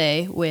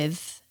Sunday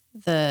with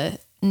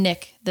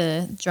Nick,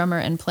 the drummer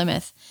in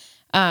Plymouth.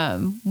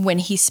 When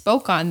he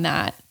spoke on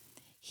that,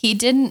 he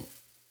didn't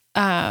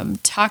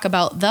talk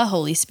about the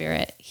Holy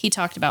Spirit. He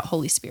talked about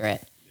Holy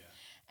Spirit. Yeah.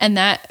 And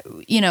that,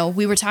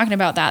 we were talking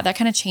about that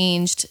kind of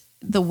changed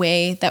the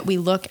way that we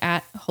look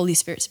at Holy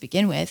Spirit to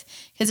begin with,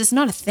 because it's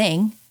not a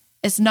thing.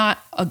 It's not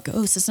a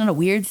ghost. It's not a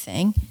weird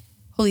thing.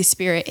 Holy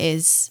Spirit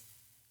is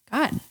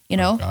God,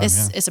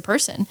 it's a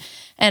person.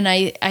 And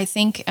I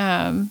think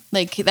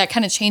like that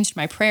kind of changed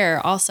my prayer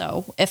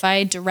also. If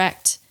I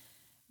direct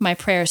my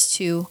prayers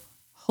to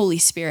Holy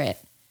Spirit,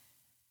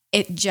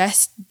 it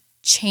just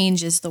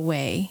changes the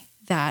way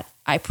that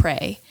I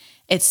pray.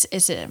 I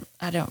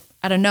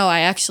don't know. I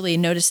actually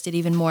noticed it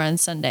even more on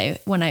Sunday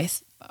when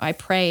I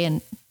pray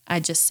and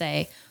I just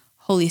say,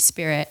 Holy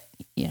Spirit,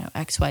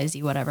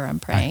 XYZ, whatever I'm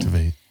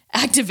praying.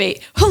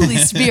 Activate. Holy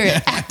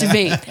Spirit,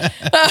 activate.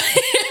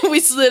 We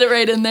slid it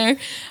right in there.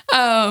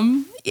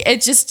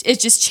 It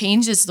just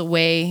changes the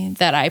way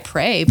that I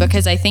pray,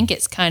 because I think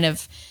it's kind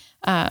of,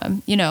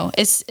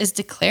 it's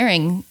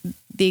declaring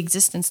the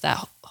existence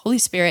that Holy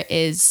Spirit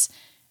is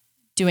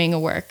doing a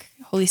work.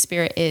 Holy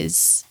Spirit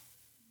is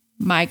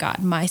my God,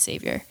 my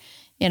Savior,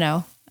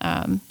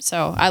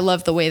 So I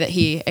love the way that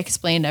he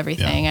explained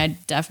everything. I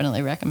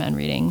definitely recommend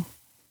reading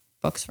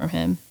books from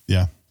him.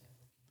 Yeah.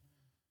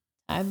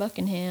 Ty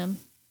Buckingham.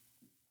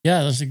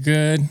 Yeah, those are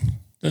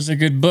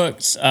good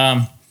books.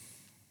 Life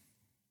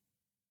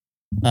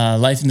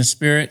in the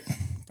Spirit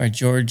by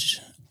George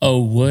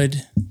O.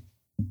 Wood.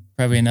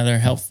 Probably another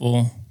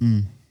helpful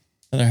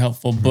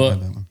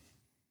book.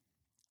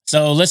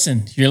 So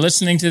listen, if you're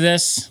listening to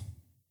this,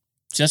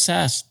 just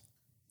ask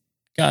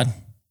God.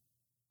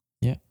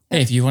 Yeah.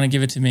 Hey, if you want to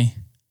give it to me,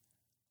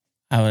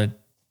 I would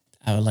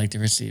like to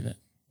receive it.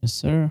 Yes,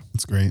 sir.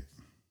 That's great.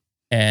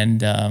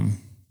 And I'm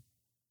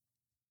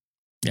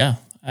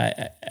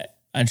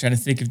trying to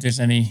think if there's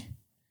any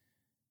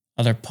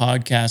other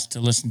podcasts to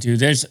listen to.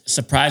 There's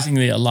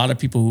surprisingly a lot of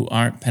people who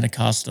aren't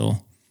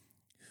Pentecostal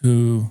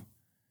who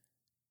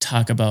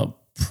talk about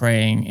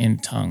praying in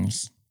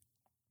tongues.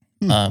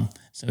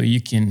 So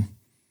you can,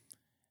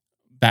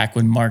 back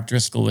when Mark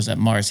Driscoll was at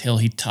Mars Hill,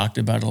 he talked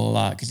about it a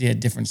lot because he had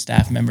different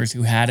staff members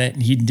who had it,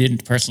 and he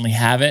didn't personally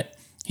have it.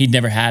 He'd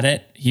never had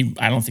it.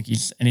 I don't think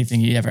he's anything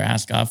he ever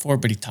asked God for,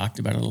 but he talked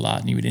about it a lot,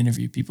 and he would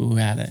interview people who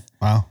had it.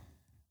 Wow.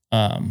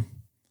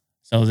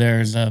 So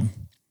there's a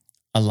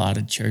lot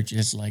of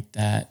churches like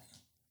that.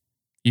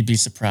 You'd be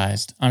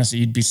surprised. Honestly,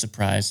 you'd be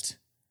surprised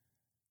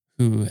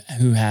who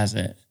has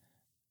it.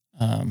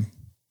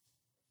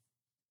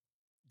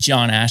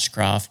 John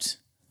Ashcroft,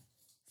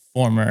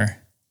 former,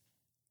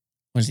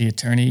 was he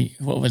attorney?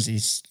 What was he?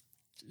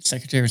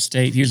 Secretary of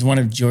State. He was one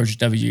of George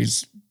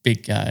W.'s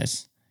big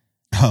guys,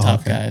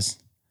 top guys.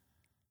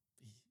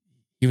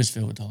 He was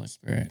filled with the Holy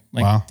Spirit.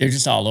 Like they're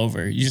just all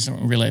over. You just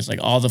don't realize like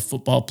all the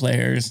football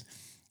players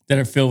that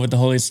are filled with the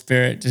Holy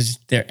Spirit,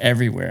 they're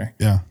everywhere.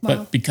 Yeah.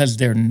 But because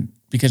they're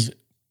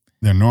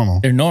normal.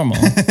 They're normal.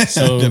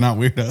 So they're not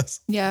weirdos.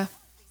 Yeah.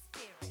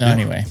 So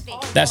anyway,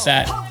 that's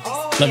that.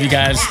 Love you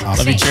guys.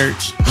 Love you,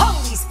 church.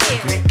 Holy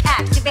Spirit.